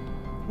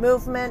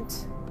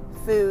movement,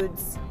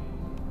 foods,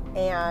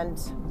 and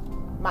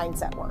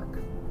mindset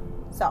work.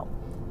 So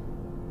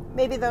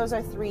maybe those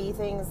are 3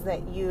 things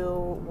that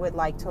you would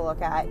like to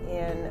look at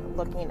in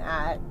looking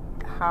at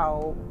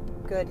how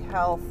good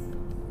health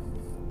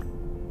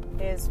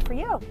is for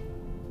you,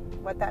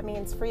 what that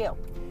means for you.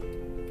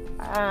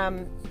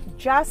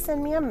 Just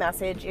send me a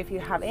message if you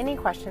have any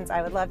questions.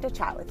 I would love to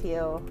chat with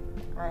you.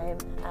 I'm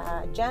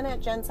Jen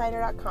at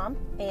jensider.com,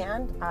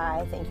 and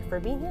I thank you for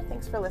being here.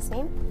 Thanks for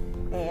listening,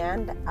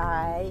 and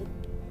I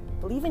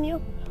believe in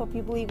you. Hope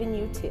you believe in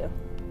you too.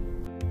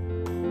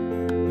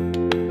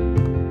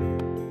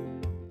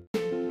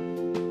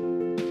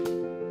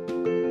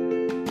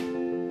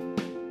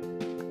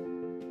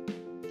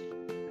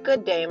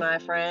 Good day, my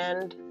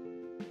friend.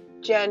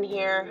 Jen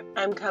here.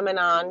 I'm coming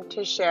on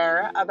to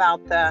share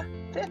about the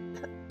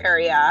 5th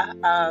area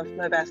of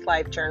my best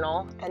life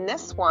journal, and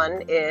this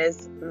one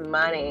is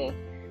money.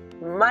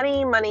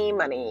 Money, money,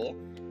 money.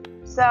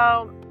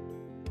 So,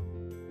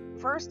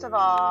 first of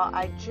all,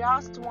 I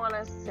just want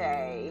to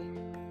say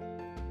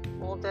a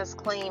little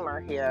disclaimer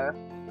here.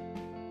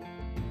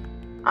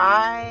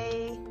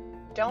 I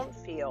don't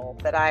feel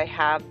that I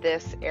have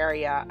this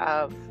area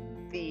of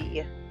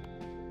the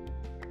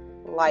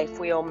life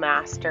wheel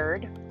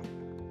mastered.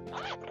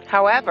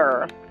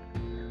 However,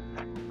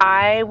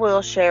 I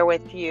will share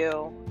with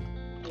you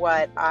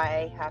what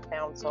I have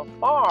found so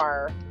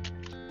far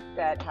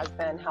that has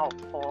been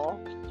helpful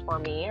for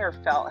me or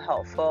felt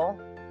helpful.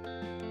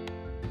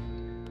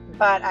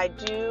 But I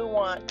do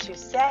want to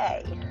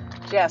say,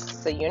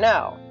 just so you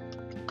know,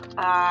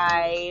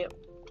 I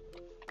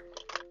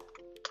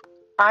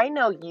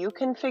know you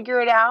can figure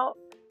it out.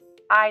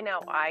 I know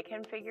I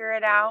can figure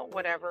it out,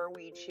 whatever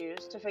we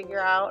choose to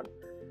figure out.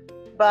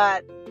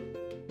 But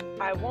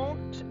I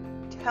won't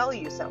tell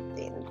you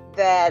something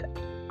that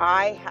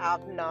I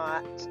have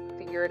not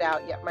figured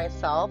out yet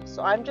myself.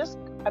 So I'm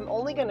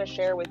only going to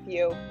share with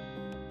you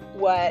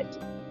what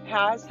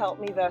has helped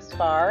me thus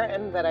far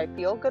and that I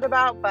feel good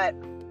about. But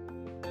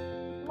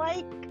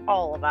like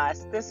all of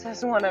us, this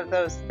is one of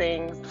those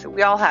things.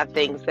 We all have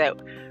things that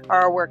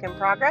are a work in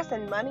progress,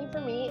 and money for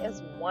me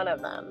is one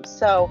of them.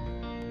 So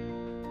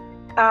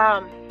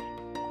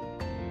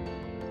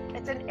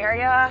it's an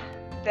area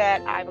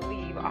that I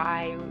believe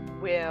I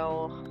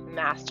will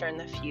master in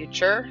the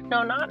future.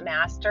 No, not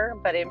master,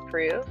 but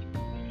improve.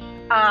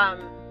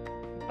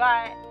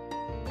 But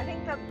I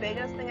think the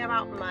biggest thing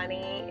about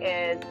money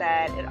is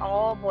that it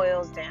all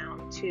boils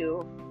down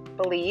to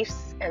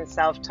beliefs and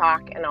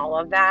self-talk and all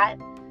of that.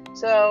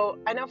 So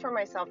I know for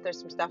myself, there's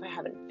some stuff I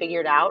haven't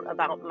figured out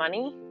about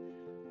money,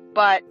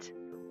 but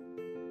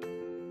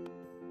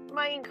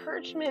my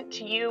encouragement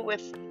to you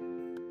with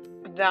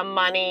the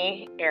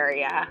money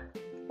area,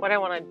 what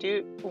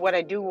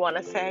I do want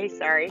to say,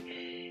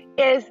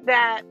 is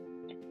that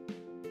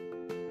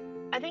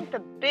I think the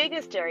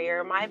biggest area,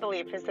 or my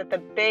belief is that the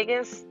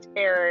biggest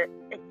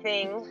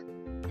thing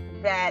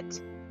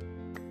that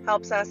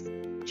helps us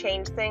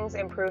change things,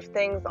 improve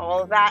things,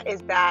 all of that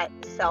is that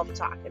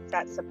self-talk. It's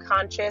that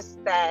subconscious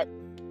that,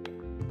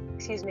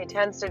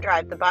 tends to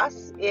drive the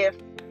bus if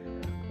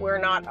we're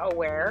not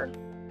aware.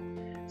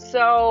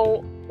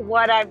 So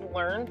what I've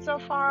learned so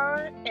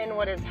far and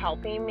what is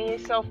helping me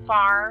so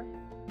far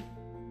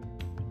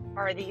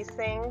are these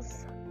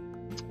things.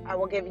 I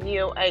will give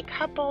you a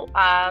couple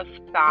of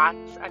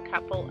thoughts, a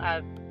couple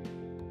of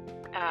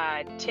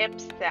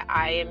tips that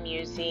I am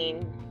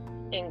using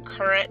in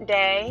current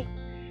day.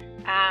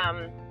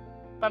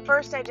 But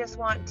first, I just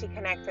want to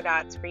connect the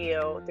dots for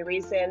you. The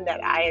reason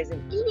that I, as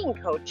an eating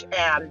coach,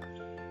 am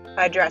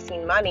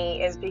addressing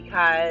money is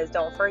because,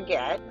 don't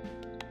forget,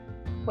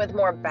 with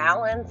more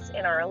balance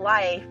in our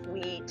life,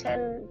 we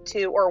tend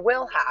to, or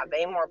will have,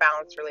 a more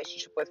balanced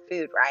relationship with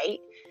food, right?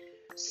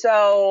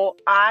 So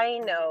I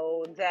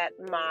know that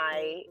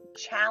my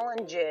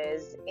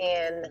challenges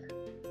in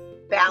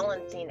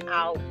balancing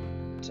out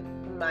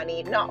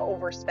money, not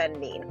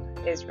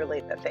overspending, is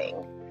really the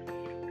thing.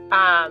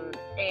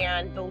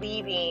 And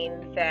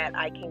believing that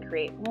I can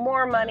create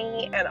more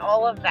money and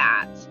all of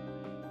that,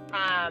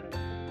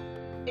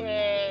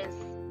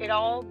 it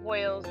all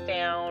boils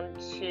down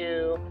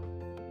to,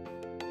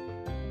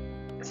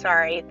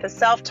 the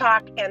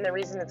self-talk and the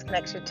reason it's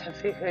connected to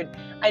food.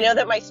 I know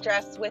that my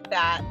stress with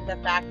that, the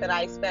fact that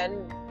I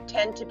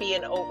tend to be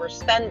an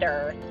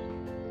overspender,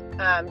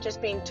 just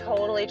being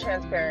totally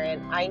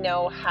transparent, I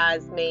know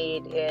has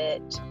made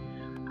it,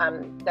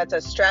 that's a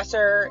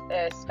stressor,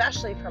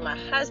 especially for my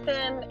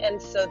husband.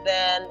 And so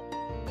then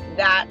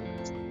that,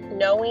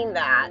 knowing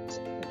that's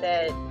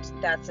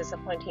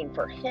disappointing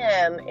for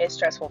him is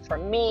stressful for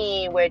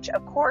me, which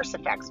of course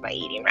affects my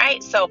eating,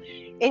 right? So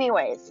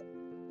anyways,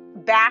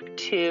 back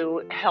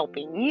to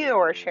helping you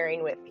or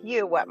sharing with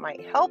you what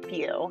might help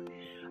you.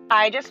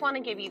 I just want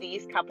to give you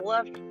these couple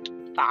of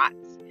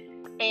thoughts,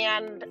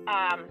 and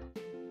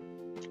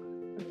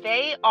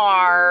they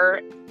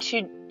are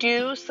to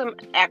do some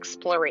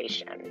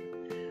exploration.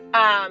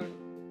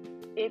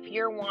 If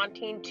you're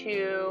wanting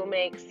to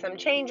make some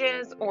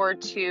changes or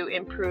to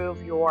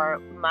improve your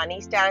money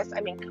status,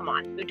 I mean, come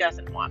on, who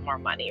doesn't want more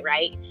money,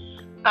 right?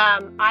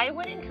 I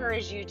would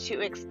encourage you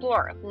to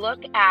explore.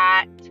 Look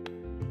at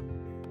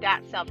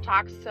that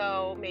self-talk.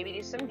 So maybe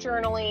do some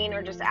journaling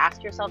or just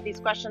ask yourself these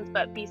questions,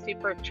 but be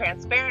super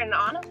transparent and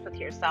honest with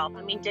yourself.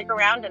 I mean, dig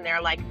around in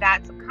there. Like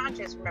that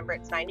subconscious, remember,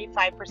 it's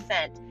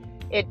 95%.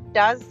 It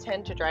does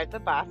tend to drive the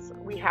bus.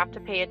 We have to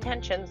pay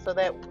attention so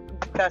that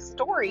the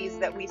stories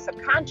that we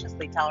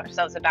subconsciously tell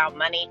ourselves about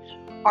money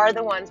are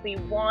the ones we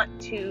want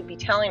to be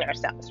telling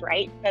ourselves,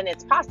 right? And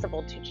it's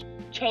possible to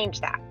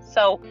change that.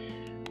 So,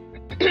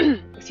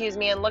 and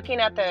looking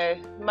at the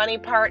money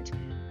part,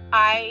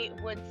 I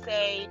would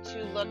say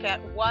to look at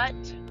what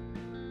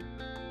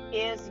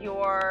is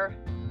your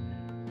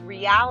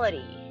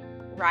reality,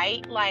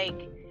 right?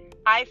 Like,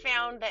 I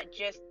found that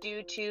just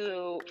due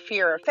to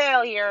fear of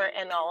failure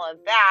and all of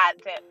that,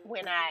 that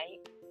when I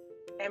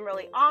am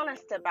really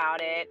honest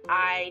about it,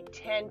 I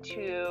tend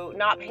to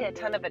not pay a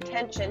ton of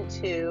attention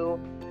to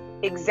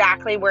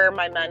exactly where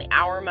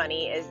our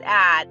money is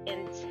at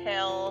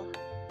until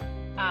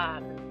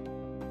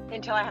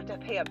I have to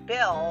pay a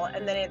bill,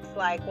 and then it's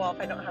like, well, if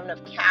I don't have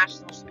enough cash,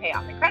 then just pay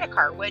off my credit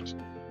card, which,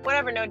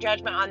 whatever, no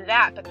judgment on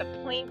that. But the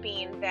point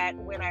being that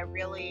what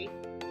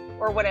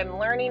I'm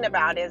learning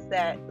about is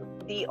that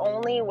the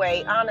only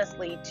way,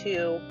 honestly,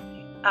 to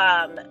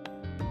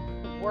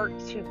work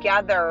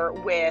together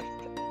with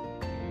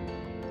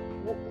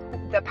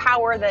the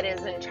power that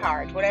is in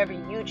charge, whatever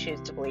you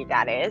choose to believe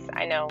that is.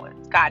 I know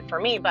it's God for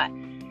me, but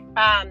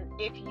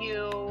if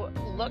you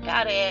look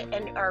at it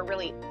and are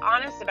really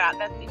honest about it,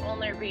 that's the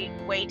only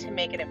way to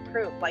make it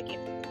improve. Like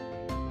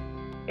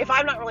if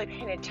I'm not really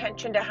paying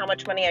attention to how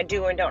much money I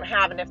do and don't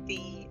have, and if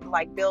the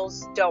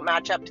bills don't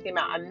match up to the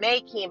amount I'm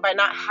making, by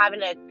not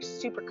having a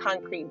super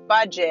concrete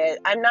budget,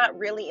 I'm not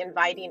really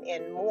inviting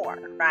in more,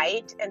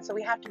 right? And so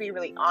we have to be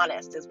really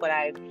honest, is what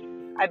I've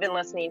been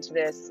listening to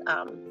this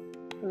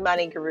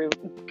money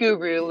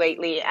guru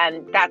lately,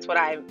 and that's what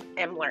I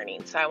am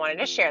learning. So I wanted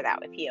to share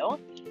that with you.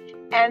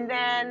 And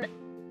then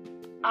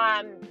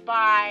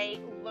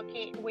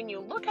when you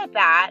look at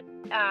that,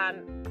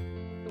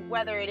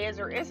 whether it is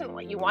or isn't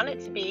what you want it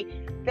to be,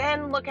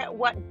 then look at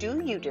what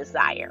do you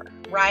desire,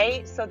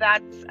 right? So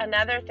that's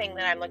another thing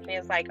that I'm looking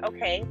at, is like,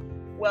 okay,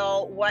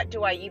 well, what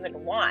do I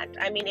even want?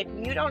 I mean, if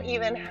you don't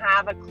even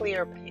have a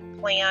clear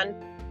plan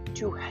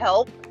to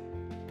help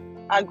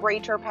a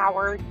greater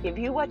power give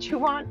you what you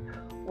want,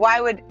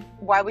 why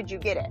would you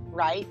get it,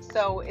 right?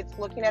 So it's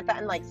looking at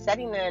that and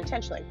setting an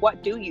intention,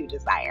 what do you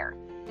desire?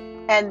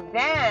 And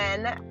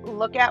then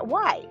look at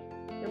why.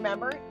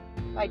 Remember,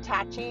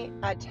 attaching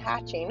a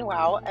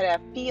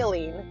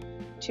feeling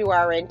to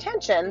our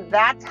intention,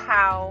 that's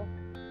how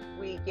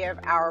we give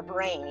our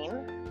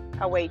brain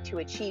a way to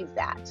achieve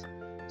that.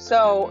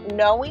 So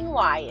knowing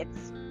why,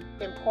 it's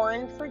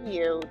important for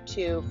you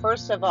to,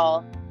 first of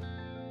all,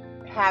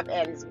 have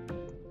ends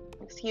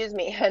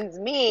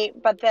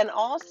meet, but then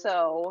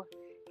also,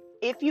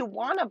 if you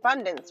want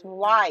abundance,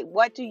 why?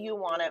 What do you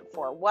want it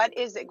for? What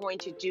is it going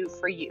to do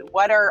for you?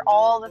 What are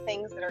all the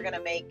things that are going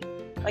to make,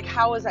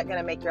 how is that going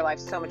to make your life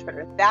so much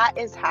better? That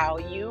is how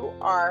you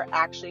are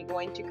actually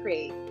going to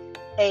create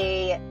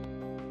a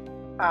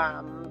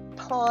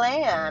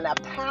plan, a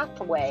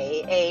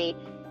pathway, a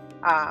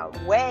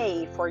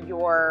way for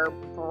your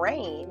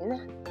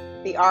brain.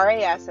 The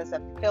RAS is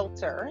a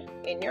filter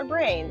in your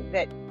brain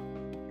that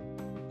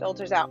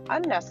filters out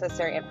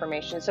unnecessary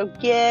information. So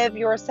give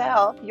your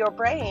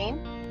brain,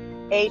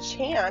 a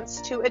chance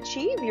to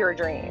achieve your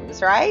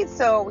dreams, right?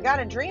 So we got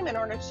to dream in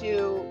order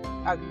to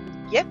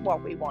get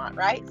what we want,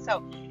 right?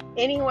 So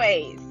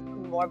anyways,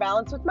 more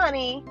balance with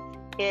money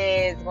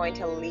is going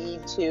to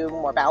lead to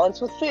more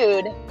balance with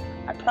food.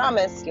 I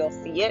promise you'll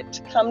see it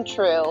come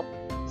true.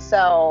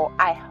 So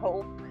I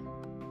hope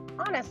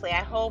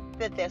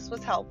that this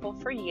was helpful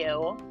for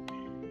you.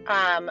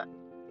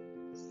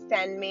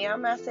 Send me a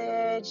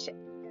message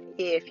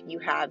if you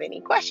have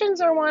any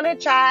questions or want to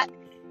chat.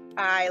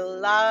 I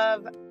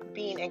love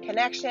being in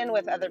connection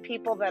with other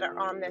people that are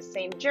on this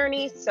same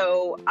journey.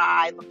 So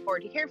I look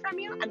forward to hearing from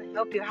you, and I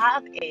hope you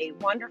have a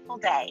wonderful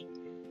day.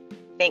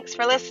 Thanks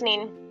for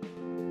listening.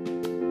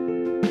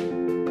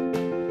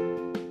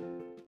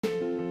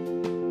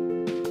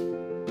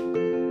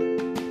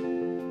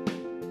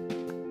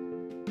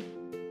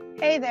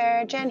 Hey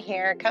there, Jen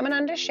here, coming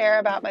on to share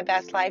about my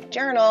Best Life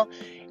Journal.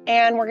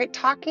 And we're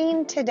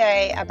talking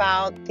today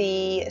about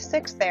the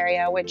sixth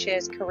area, which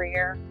is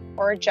career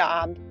or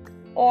job,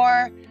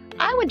 or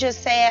I would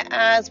just say it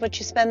as what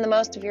you spend the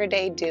most of your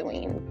day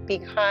doing,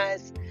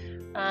 because,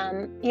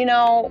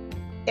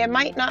 it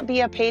might not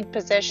be a paid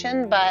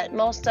position, but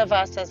most of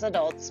us as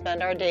adults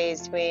spend our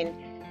days doing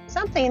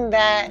something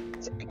that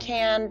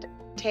can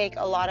take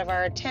a lot of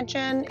our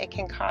attention. It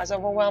can cause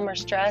overwhelm or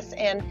stress,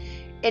 and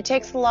it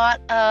takes a lot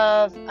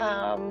of,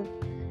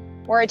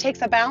 it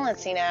takes a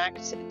balancing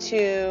act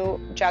to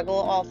juggle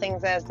all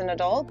things as an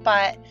adult.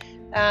 But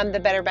the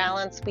better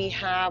balance we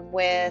have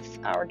with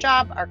our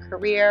job, our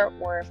career,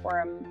 or if we're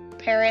a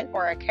parent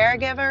or a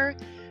caregiver,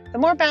 the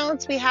more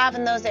balance we have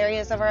in those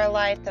areas of our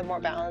life, the more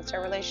balanced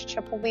our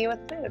relationship will be with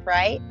food,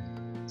 right?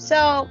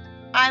 So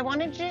I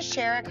wanted to just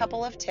share a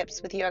couple of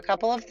tips with you, a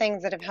couple of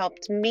things that have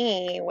helped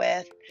me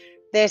with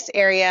this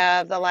area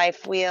of the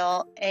life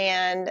wheel,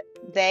 and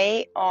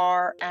they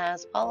are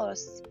as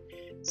follows.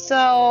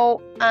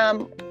 So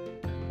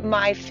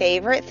my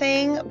favorite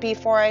thing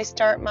before I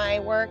start my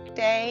work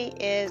day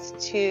is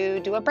to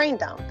do a brain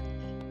dump.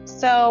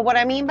 So what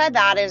I mean by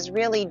that is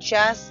really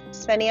just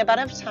spending a bit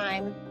of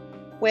time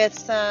with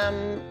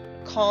some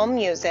calm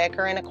music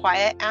or in a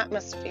quiet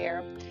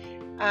atmosphere,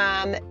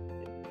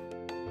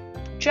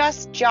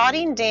 just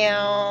jotting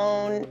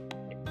down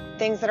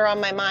things that are on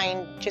my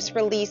mind, just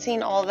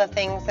releasing all the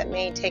things that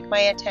may take my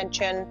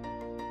attention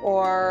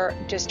or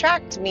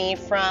distract me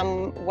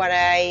from what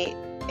I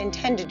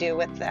intend to do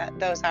with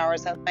those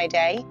hours of my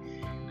day,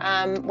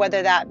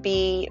 whether that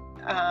be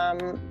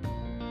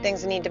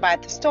things I need to buy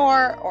at the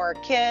store or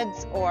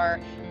kids or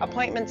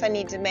appointments I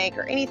need to make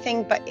or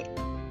anything,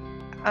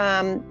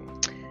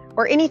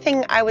 or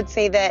anything I would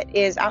say that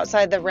is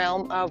outside the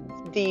realm of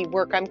the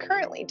work I'm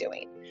currently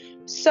doing.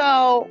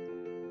 So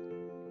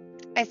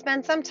I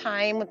spend some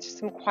time with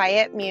some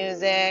quiet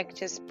music,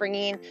 just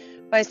bringing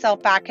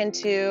myself back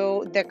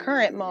into the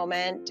current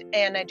moment,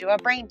 and I do a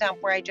brain dump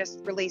where I just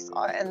release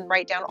and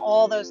write down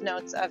all those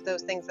notes of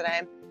those things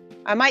that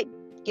I might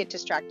get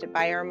distracted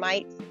by or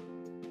might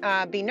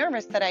be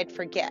nervous that I'd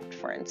forget,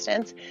 for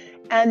instance.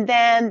 And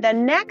then the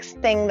next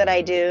thing that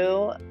I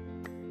do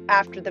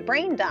after the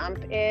brain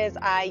dump is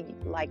I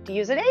like to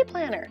use a day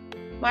planner.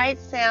 Might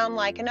sound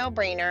like a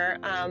no-brainer,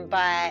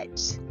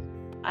 but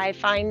I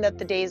find that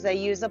the days I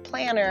use a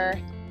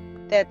planner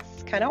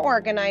that's kind of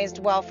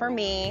organized well for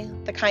me,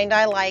 the kind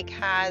I like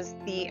has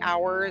the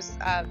hours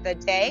of the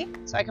day,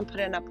 so I can put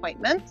in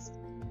appointments.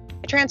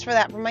 I transfer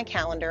that from my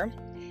calendar.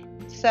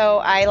 So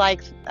I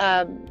like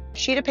a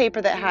sheet of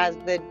paper that has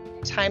the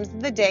times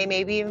of the day,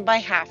 maybe even by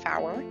half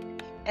hour,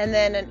 and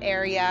then an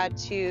area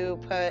to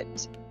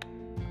put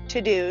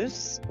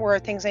to-dos or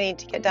things I need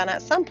to get done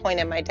at some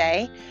point in my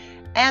day.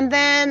 And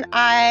then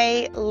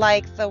I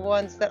like the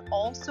ones that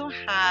also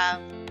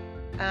have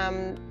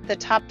the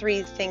top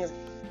 3 things,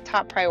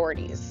 top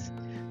priorities.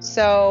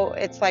 So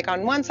it's like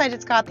on one side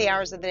it's got the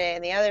hours of the day,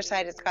 and the other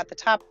side it's got the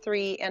top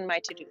 3 in my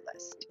to-do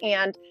list.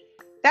 And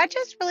that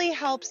just really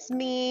helps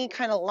me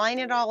kind of line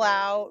it all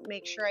out,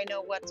 make sure I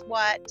know what's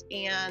what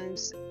and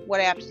what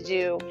I have to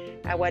do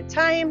at what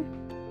time.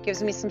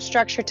 Gives me some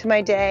structure to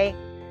my day.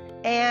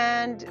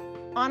 And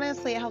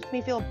honestly, it helps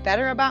me feel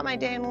better about my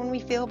day. And when we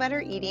feel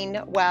better eating,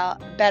 well,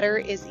 better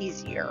is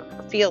easier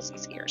or feels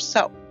easier.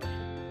 So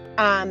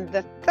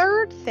the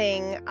third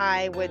thing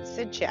I would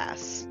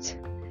suggest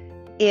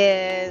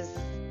is,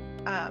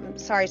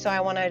 so I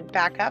want to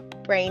back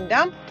up, brain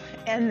dump,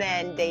 and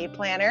then day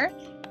planner.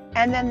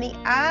 And then the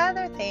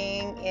other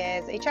thing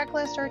is a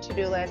checklist or a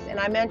to-do list. And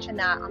I mentioned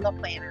that on the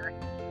planner,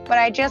 but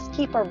I just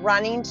keep a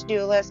running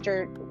to-do list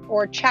or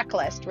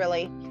checklist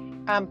really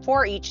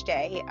for each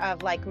day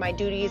of like my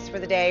duties for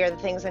the day or the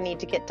things I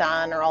need to get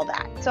done or all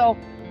that. So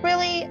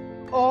really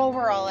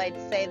overall, I'd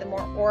say the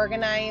more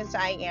organized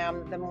I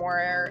am, the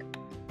more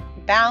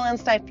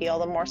balanced I feel,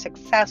 the more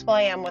successful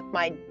I am with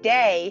my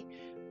day,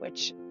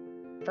 which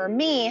for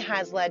me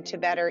has led to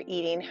better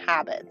eating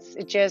habits.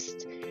 It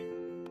just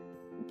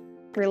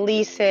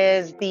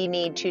releases the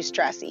need to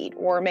stress eat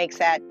or makes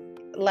that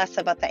less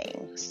of a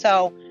thing.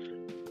 So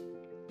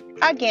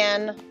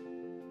again,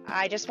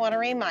 I just want to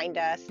remind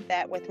us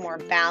that with more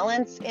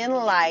balance in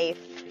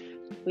life,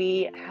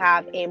 we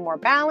have a more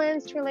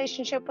balanced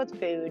relationship with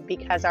food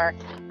because our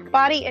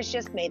body is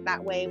just made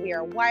that way. We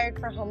are wired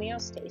for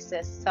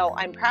homeostasis. So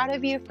I'm proud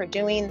of you for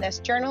doing this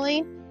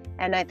journaling,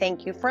 and I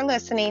thank you for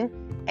listening.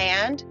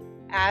 And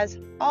as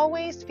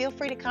always, feel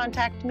free to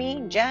contact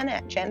me, Jen,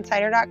 at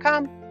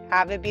jensider.com.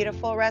 Have a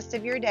beautiful rest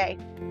of your day.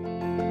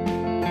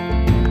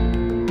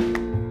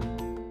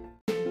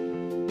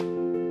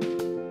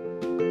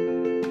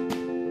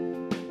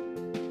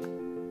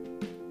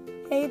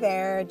 Hey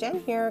there, Jen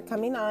here,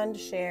 coming on to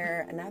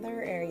share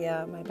another area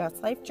of my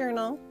Best Life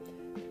Journal.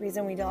 The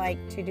reason we like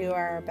to do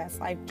our Best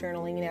Life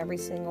journaling every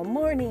single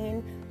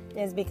morning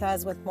is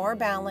because with more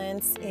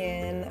balance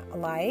in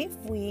life,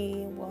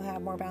 we will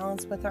have more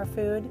balance with our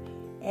food.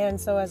 And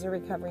so as a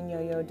recovering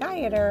yo-yo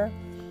dieter,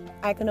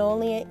 I can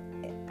only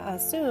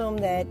assume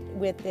that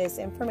with this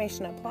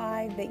information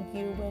applied that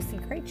you will see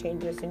great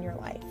changes in your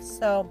life.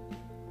 So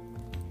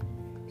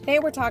today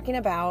we're talking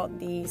about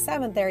the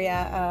 7th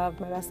area of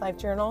my Best Life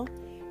Journal,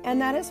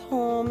 and that is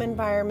home,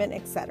 environment,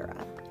 etc.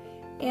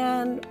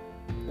 And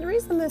the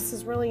reason this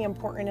is really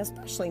important,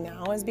 especially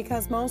now, is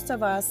because most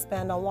of us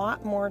spend a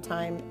lot more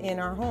time in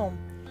our home.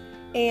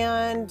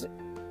 And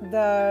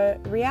the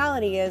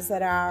reality is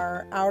that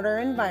our outer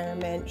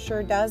environment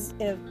sure does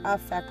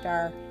affect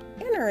our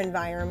inner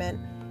environment.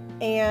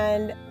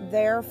 And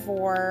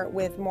therefore,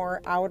 with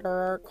more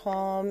outer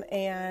calm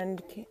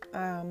and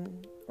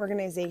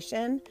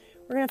organization,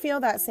 we're going to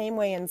feel that same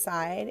way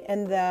inside.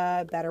 And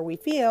the better we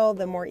feel,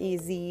 the more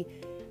easier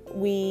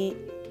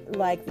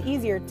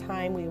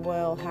time we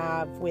will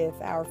have with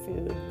our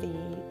food, the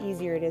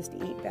easier it is to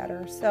eat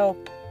better. So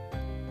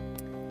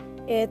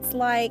it's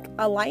like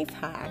a life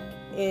hack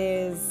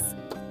is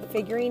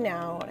figuring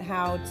out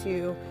how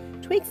to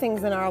tweak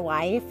things in our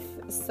life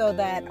so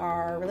that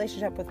our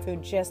relationship with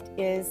food just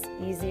is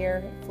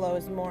easier,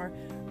 flows more,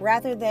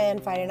 rather than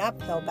fight an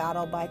uphill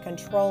battle by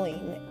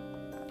controlling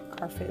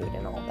our food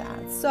and all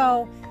that.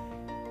 So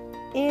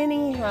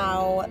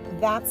anyhow,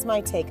 that's my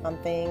take on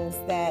things,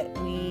 that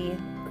we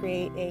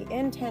create a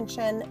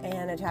intention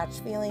and attach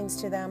feelings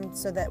to them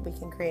so that we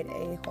can create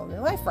a whole new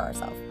life for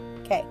ourselves.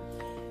 Okay,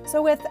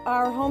 so with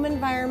our home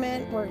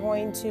environment, we're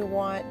going to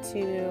want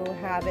to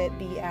have it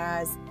be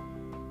as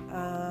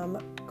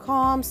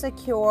calm,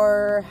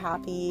 secure,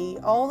 happy,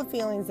 all the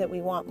feelings that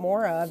we want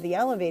more of, the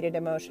elevated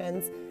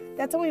emotions.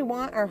 That's what we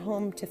want our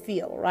home to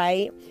feel,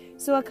 right?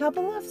 So a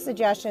couple of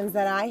suggestions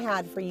that I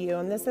had for you,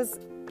 and this is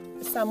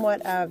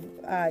somewhat of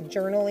a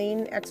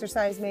journaling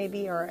exercise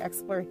maybe, or an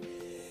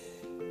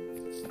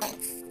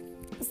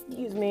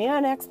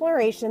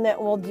exploration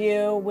that we'll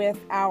do with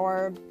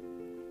our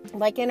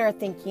inner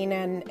thinking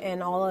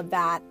and all of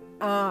that.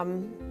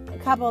 A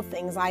couple of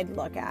things I'd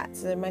look at.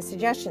 So my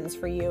suggestions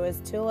for you is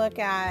to look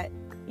at,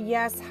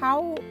 yes,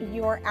 how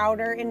your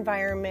outer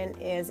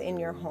environment is in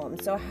your home.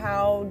 So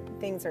how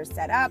things are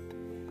set up,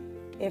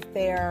 if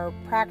they're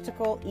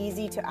practical,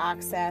 easy to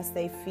access,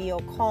 they feel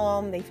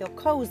calm, they feel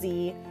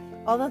cozy,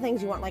 all the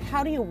things you want. Like,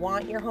 how do you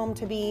want your home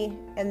to be?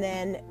 And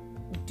then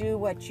do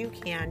what you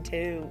can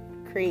to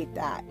create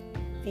that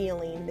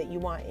feeling that you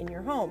want in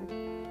your home,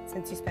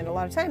 since you spend a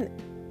lot of time there.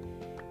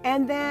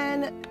 And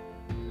then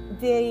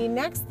the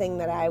next thing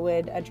that I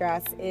would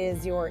address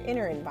is your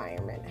inner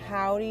environment.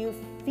 How do you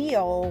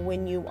feel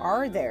when you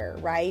are there,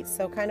 right?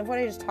 So kind of what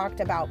I just talked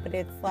about, but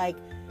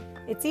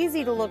it's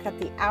easy to look at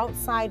the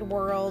outside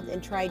world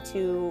and try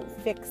to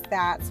fix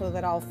that so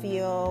that I'll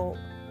feel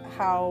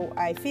how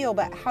I feel,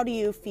 but how do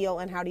you feel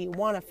and how do you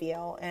want to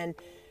feel, and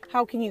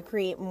how can you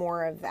create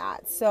more of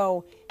that?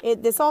 So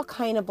this all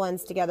kind of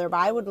blends together, but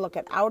I would look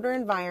at outer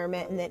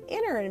environment and then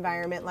inner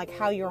environment, like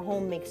how your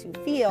home makes you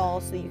feel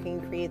so you can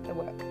create the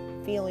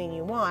feeling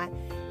you want.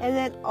 And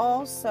then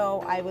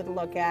also I would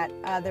look at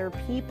other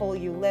people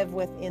you live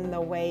with in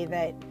the way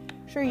that,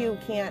 sure,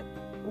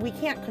 we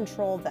can't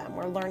control them.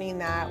 We're learning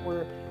that.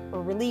 We're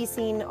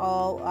releasing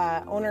all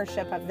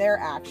ownership of their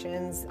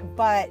actions,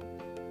 but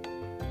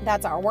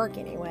that's our work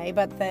anyway.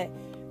 But the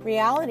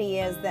reality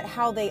is that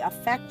how they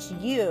affect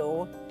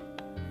you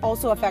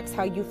also affects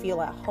how you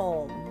feel at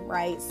home,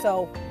 right?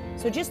 So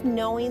just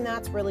knowing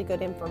that's really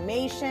good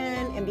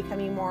information, and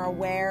becoming more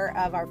aware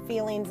of our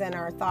feelings and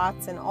our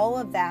thoughts and all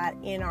of that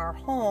in our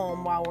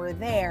home while we're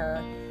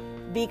there,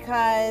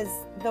 because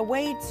the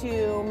way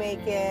to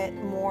make it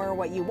more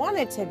what you want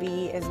it to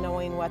be is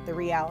knowing what the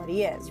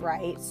reality is,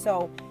 right?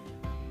 So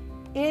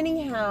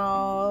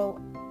anyhow,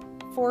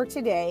 for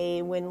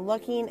today, when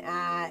looking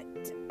at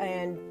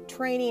and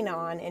training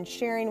on and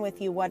sharing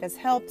with you what has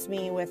helped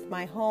me with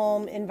my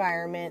home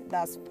environment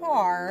thus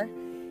far,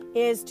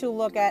 is to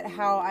look at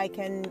how I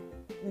can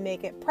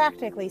make it,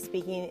 practically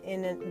speaking,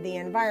 in the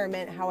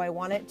environment, how I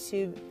want it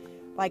to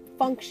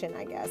function,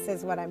 I guess,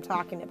 is what I'm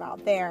talking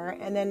about there.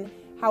 And then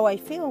how I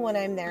feel when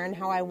I'm there, and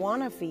how I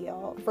want to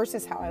feel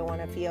versus how I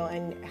want to feel,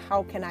 and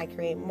how can I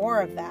create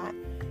more of that.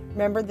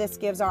 Remember, this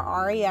gives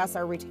our RAS,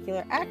 our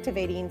reticular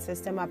activating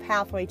system, a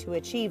pathway to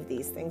achieve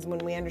these things when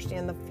we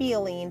understand the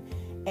feeling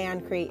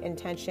and create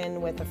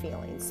intention with the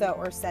feeling,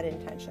 or set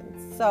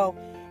intentions. So,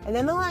 and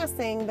then the last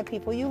thing, the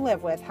people you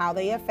live with, how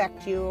they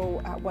affect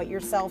you, what your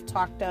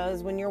self-talk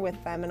does when you're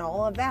with them, and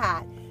all of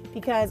that.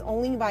 Because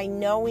only by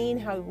knowing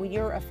how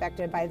you're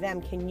affected by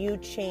them can you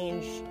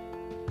change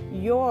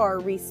your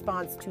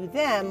response to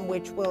them,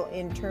 which will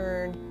in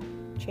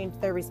turn change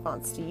their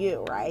response to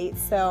you, right?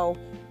 So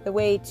the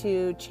way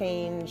to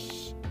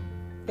change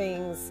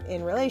things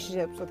in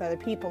relationships with other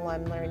people,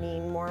 I'm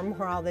learning more and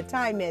more all the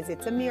time, is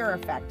it's a mirror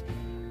effect.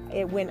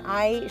 When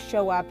I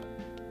show up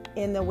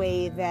in the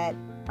way that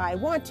I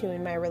want to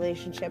in my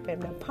relationship,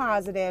 in a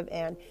positive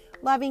and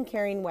loving,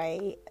 caring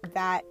way,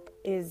 it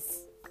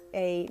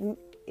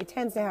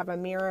tends to have a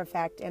mirror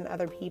effect, and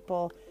other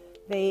people,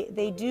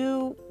 they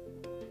do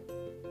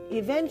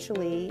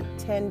eventually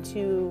tend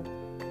to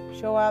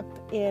show up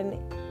in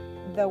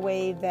the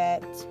way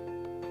that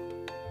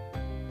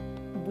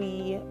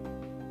we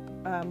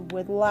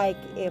would like,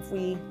 if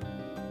we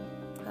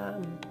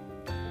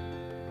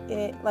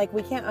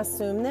we can't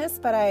assume this,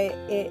 but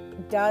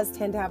it does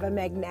tend to have a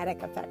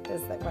magnetic effect,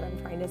 is that what I'm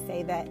trying to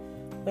say, that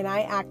when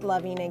I act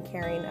loving and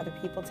caring, other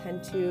people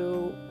tend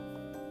to,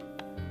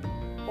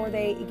 or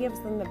it gives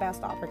them the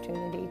best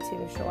opportunity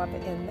to show up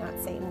in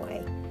that same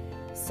way.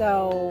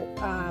 So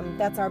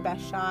that's our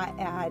best shot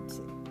at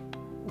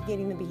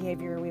getting the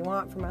behavior we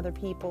want from other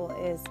people,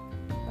 is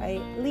by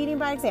leading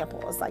by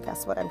example, is I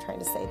guess what I'm trying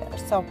to say there.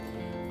 So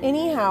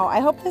anyhow, I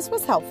hope this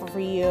was helpful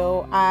for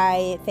you.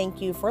 I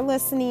thank you for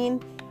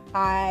listening.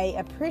 I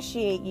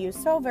appreciate you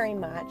so very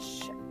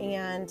much.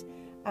 And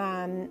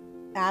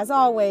as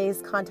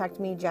always, contact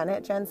me,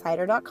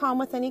 Jen@jensider.com,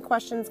 with any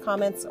questions,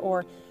 comments,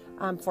 or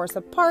for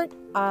support.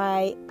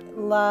 I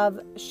love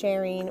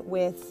sharing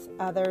with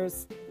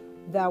others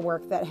the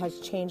work that has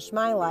changed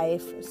my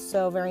life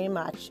so very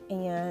much.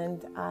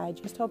 And I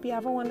just hope you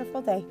have a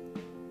wonderful day.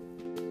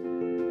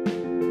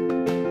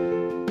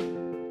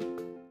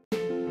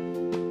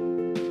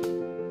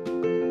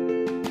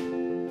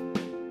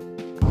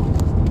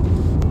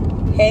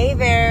 Hey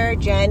there,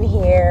 Jen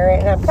here,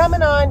 and I'm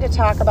coming on to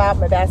talk about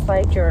my Best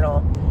Life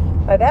Journal.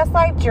 My Best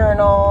Life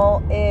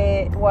Journal,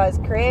 it was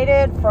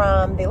created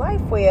from the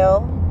Life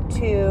Wheel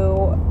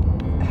to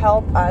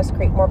help us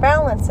create more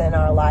balance in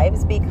our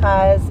lives,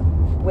 because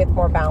with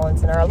more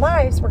balance in our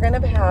lives, we're going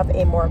to have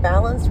a more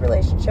balanced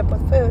relationship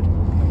with food.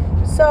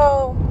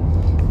 So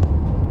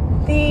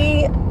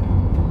the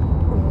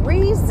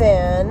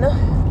reason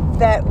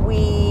that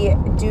we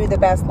do the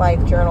Best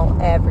Life Journal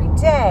every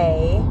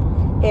day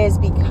is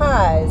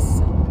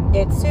because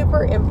it's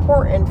super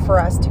important for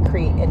us to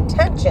create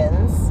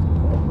intentions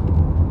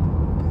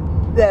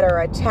that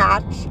are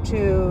attached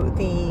to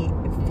the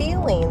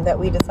feeling that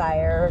we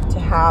desire to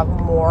have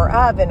more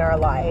of in our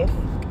life,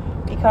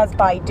 because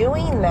by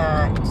doing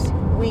that,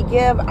 we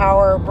give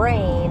our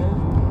brain,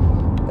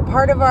 the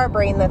part of our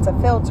brain that's a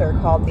filter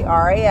called the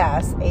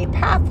RAS, a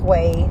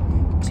pathway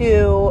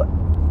to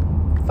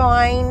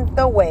find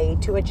the way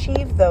to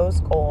achieve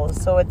those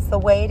goals. So it's the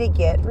way to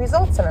get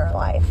results in our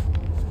life.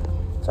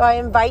 So I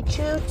invite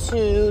you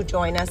to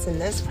join us in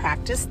this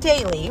practice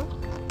daily.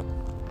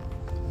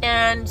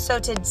 And so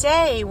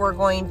today we're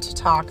going to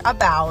talk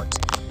about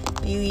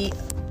the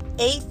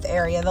 8th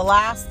area, the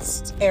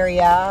last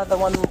area, the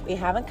one we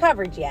haven't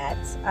covered yet,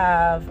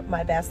 of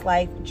my Best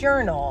Life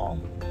Journal.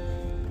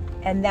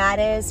 And that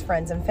is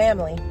friends and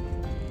family.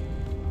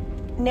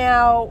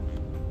 Now,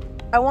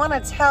 I want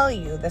to tell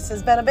you, this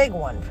has been a big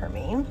one for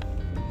me,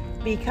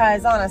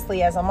 because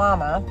honestly, as a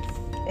mama,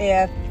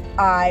 if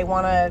I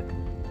want to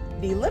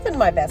be living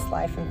my best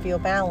life and feel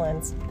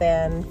balanced,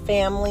 then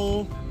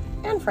family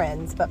and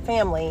friends, but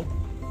family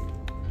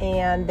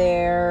and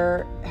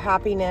their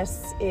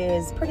happiness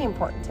is pretty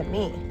important to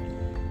me.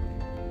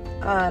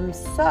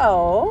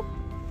 So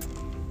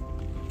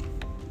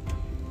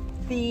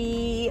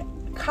the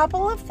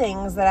couple of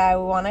things that I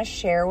want to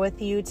share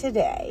with you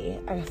today,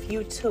 a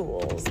few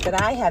tools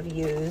that I have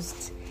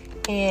used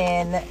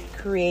in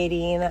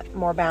creating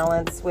more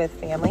balance with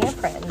family and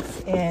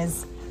friends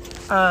is,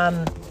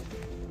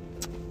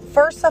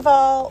 first of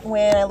all,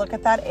 when I look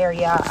at that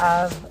area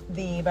of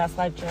the Best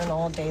Life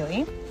Journal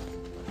daily,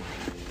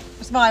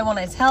 first of all, I want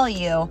to tell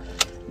you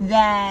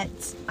that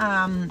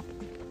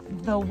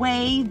the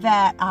way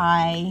that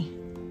I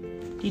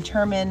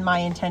determine my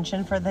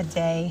intention for the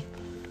day,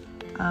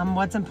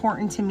 what's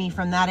important to me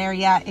from that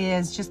area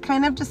is just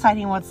kind of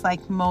deciding what's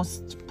like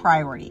most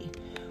priority.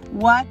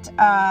 What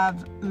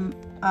of,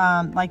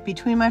 like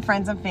between my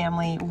friends and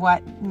family,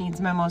 what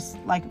needs my most,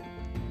 like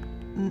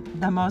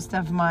the most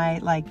of my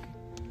like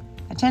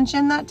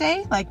attention that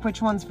day, like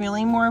which one's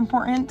feeling more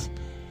important.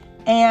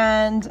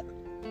 And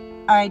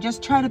I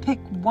just try to pick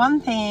one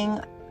thing,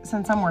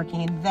 since I'm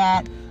working,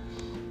 that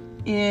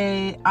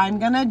I'm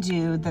going to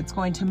do that's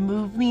going to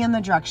move me in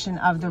the direction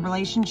of the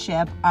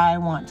relationship I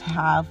want to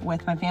have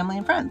with my family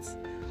and friends.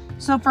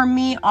 So for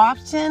me,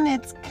 often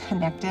it's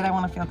connected. I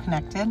want to feel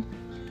connected.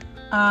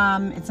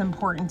 It's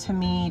important to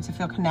me to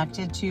feel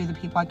connected to the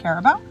people I care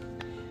about.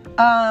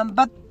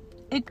 But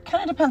it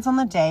kind of depends on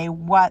the day,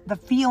 what the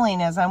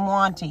feeling is I'm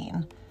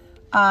wanting.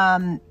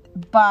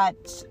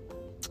 But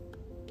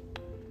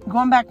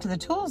going back to the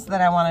tools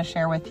that I want to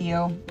share with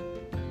you,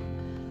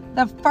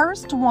 the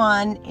first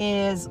one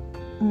is,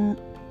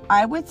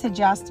 I would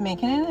suggest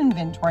making an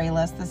inventory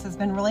list. This has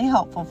been really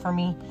helpful for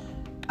me.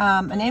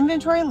 An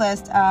inventory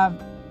list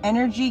of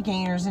energy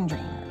gainers and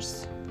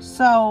drainers.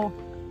 So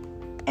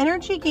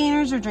energy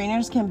gainers or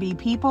drainers can be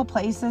people,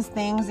 places,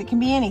 things. It can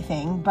be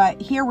anything,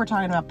 but here we're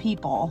talking about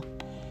people.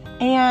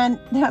 And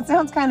that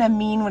sounds kind of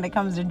mean when it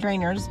comes to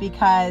drainers,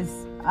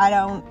 because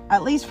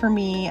at least for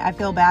me, I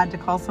feel bad to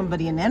call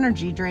somebody an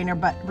energy drainer,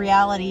 but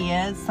reality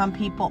is some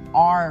people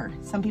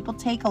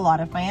take a lot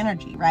of my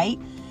energy, right?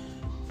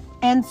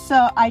 And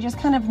so I just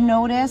kind of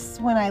notice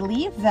when I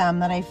leave them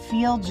that I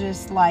feel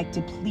just like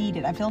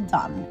depleted. I feel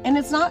done. And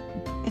it's not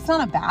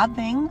a bad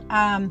thing.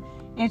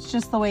 It's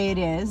just the way it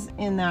is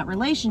in that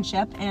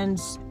relationship,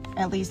 and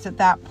at least at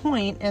that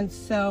point. And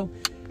so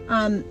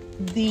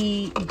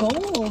the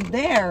goal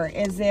there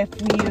is, if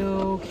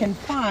you can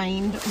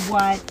find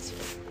what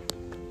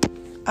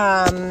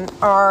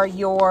are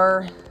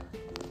your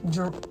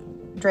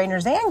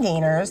drainers and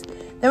gainers,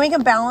 then we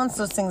can balance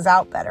those things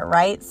out better,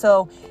 right?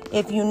 So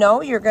if you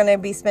know you're going to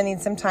be spending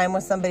some time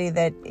with somebody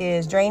that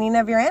is draining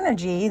of your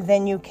energy,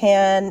 then you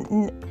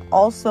can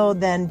also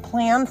then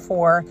plan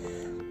for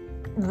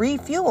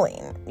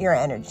refueling your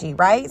energy,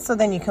 right? So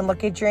then you can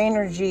look at your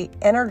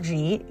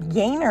energy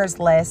gainers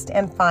list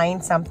and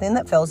find something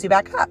that fills you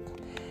back up.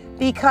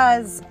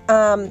 Because,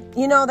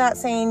 you know that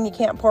saying, you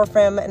can't pour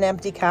from an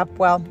empty cup?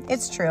 Well,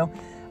 it's true.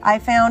 I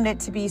found it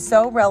to be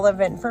so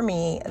relevant for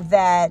me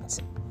that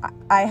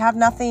if I have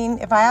nothing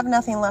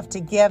left to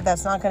give,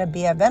 that's not going to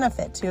be a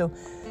benefit to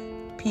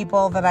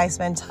people that I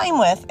spend time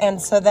with. And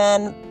so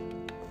then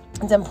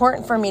it's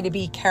important for me to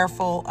be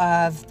careful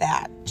of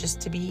that,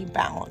 just to be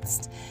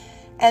balanced.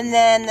 And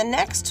then the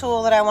next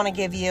tool that I want to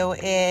give you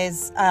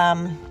is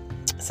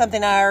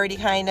something I already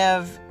kind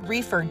of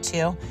referred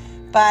to,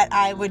 but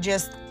I would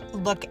just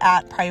look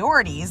at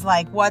priorities,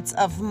 like what's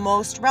of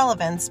most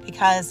relevance,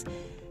 because,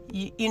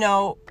 you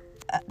know,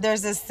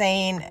 there's this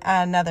saying,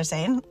 another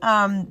saying,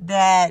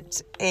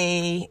 that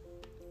I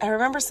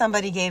remember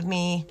somebody gave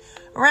me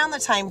around the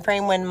time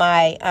frame when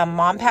my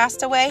mom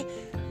passed away,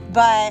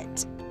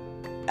 but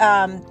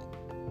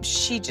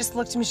she just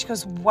looked at me, she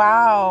goes,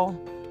 wow,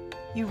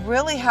 you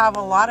really have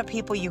a lot of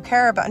people you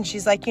care about. And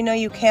she's like, you know,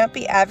 you can't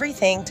be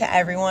everything to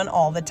everyone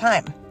all the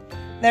time.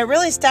 That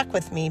really stuck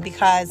with me,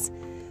 because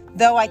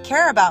though I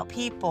care about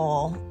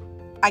people,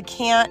 I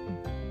can't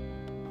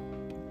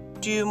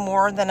do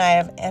more than I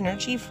have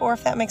energy for,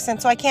 if that makes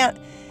sense. So I can't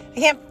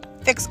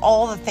fix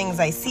all the things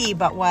I see,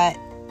 but what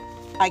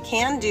I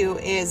can do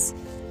is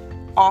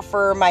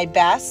offer my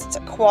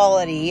best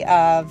quality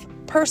of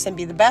person,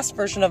 be the best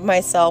version of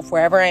myself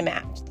wherever I'm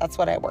at. That's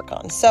what I work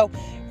on. So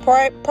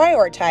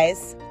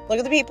prioritize, look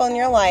at the people in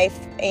your life,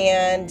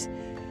 and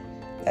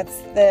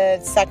that's the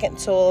second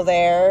tool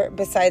there.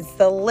 Besides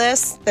the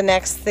list, the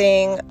next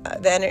thing,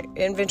 the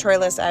inventory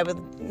list, I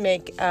would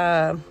make,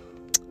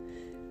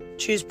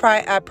 choose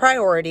a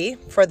priority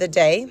for the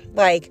day.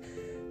 Like,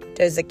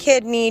 does a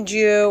kid need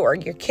you, or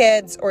your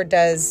kids, or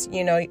does,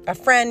 a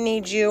friend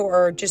need you,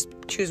 or just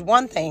choose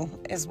one thing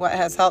is what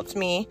has helped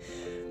me.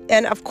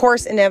 And of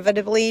course,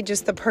 inevitably,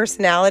 just the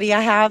personality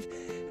I have,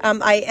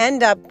 I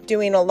end up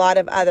doing a lot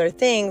of other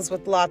things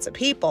with lots of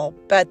people,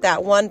 but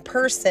that one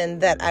person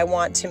that I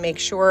want to make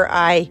sure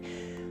I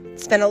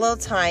spend a little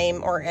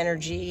time or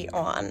energy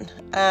on.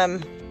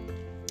 And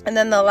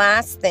then the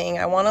last thing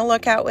I want to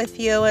look at with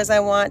you is I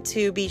want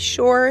to be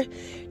sure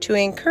to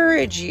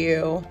encourage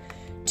you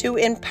to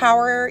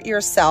empower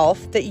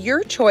yourself, that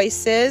your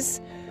choices,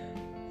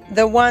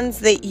 the ones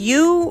that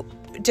you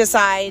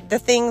decide, the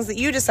things that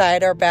you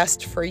decide are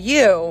best for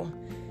you.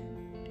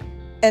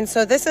 And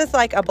so this is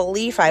like a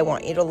belief I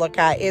want you to look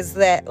at, is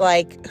that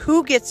like,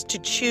 who gets to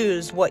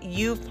choose what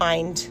you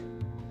find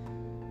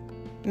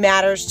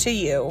matters to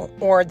you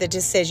or the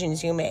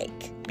decisions you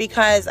make?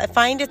 Because I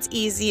find it's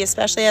easy,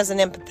 especially as an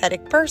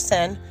empathetic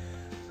person,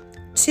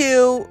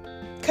 to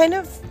kind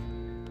of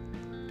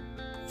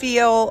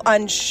feel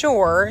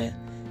unsure,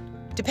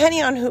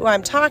 depending on who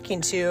I'm talking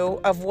to,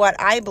 of what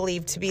I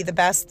believe to be the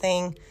best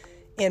thing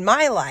in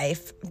my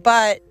life,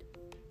 but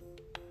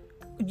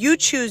you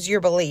choose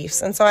your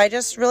beliefs. And so I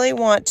just really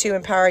want to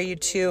empower you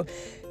to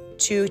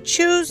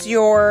choose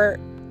your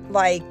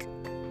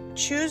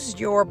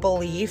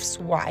beliefs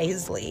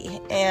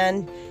wisely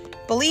and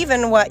believe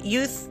in what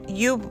you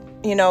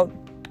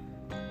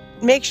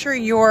make sure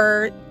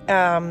you're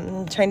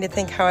I'm trying to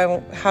think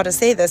how to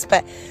say this,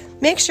 but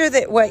make sure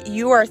that what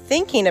you are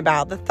thinking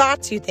about, the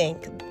thoughts you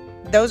think,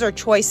 those are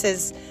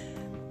choices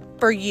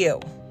for you.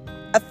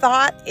 A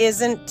thought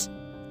isn't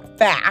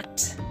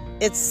fact.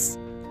 It's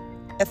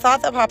a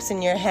thought that pops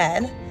in your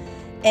head.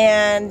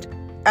 And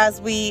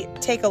as we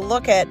take a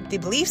look at the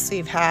beliefs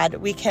we've had,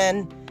 we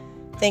can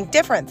think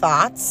different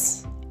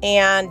thoughts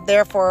and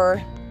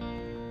therefore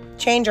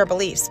change our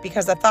beliefs,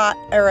 because a thought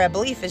or a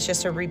belief is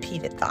just a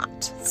repeated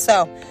thought.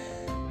 So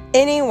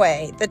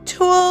anyway, the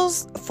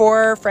tools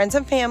for friends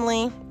and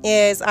family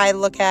is I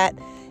look at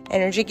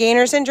energy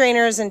gainers and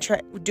drainers and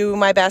do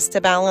my best to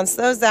balance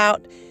those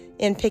out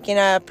in picking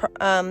up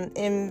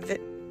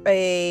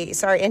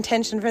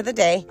intention for the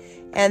day,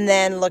 and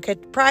then look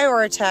at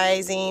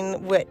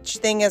prioritizing which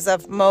thing is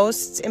of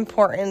most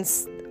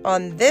importance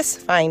on this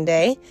fine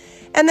day,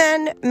 and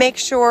then make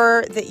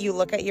sure that you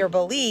look at your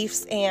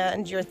beliefs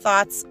and your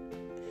thoughts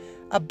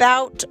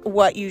about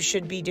what you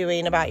should be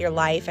doing about your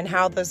life and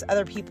how those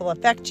other people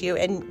affect you.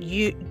 And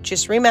you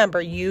just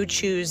remember, you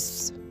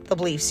choose the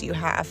beliefs you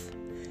have.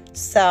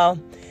 So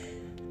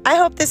I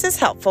hope this is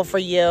helpful for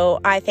you.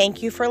 I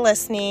thank you for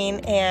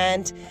listening,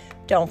 and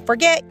don't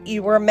forget,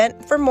 you were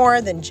meant for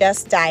more than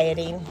just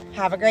dieting.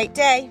 Have a great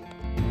day.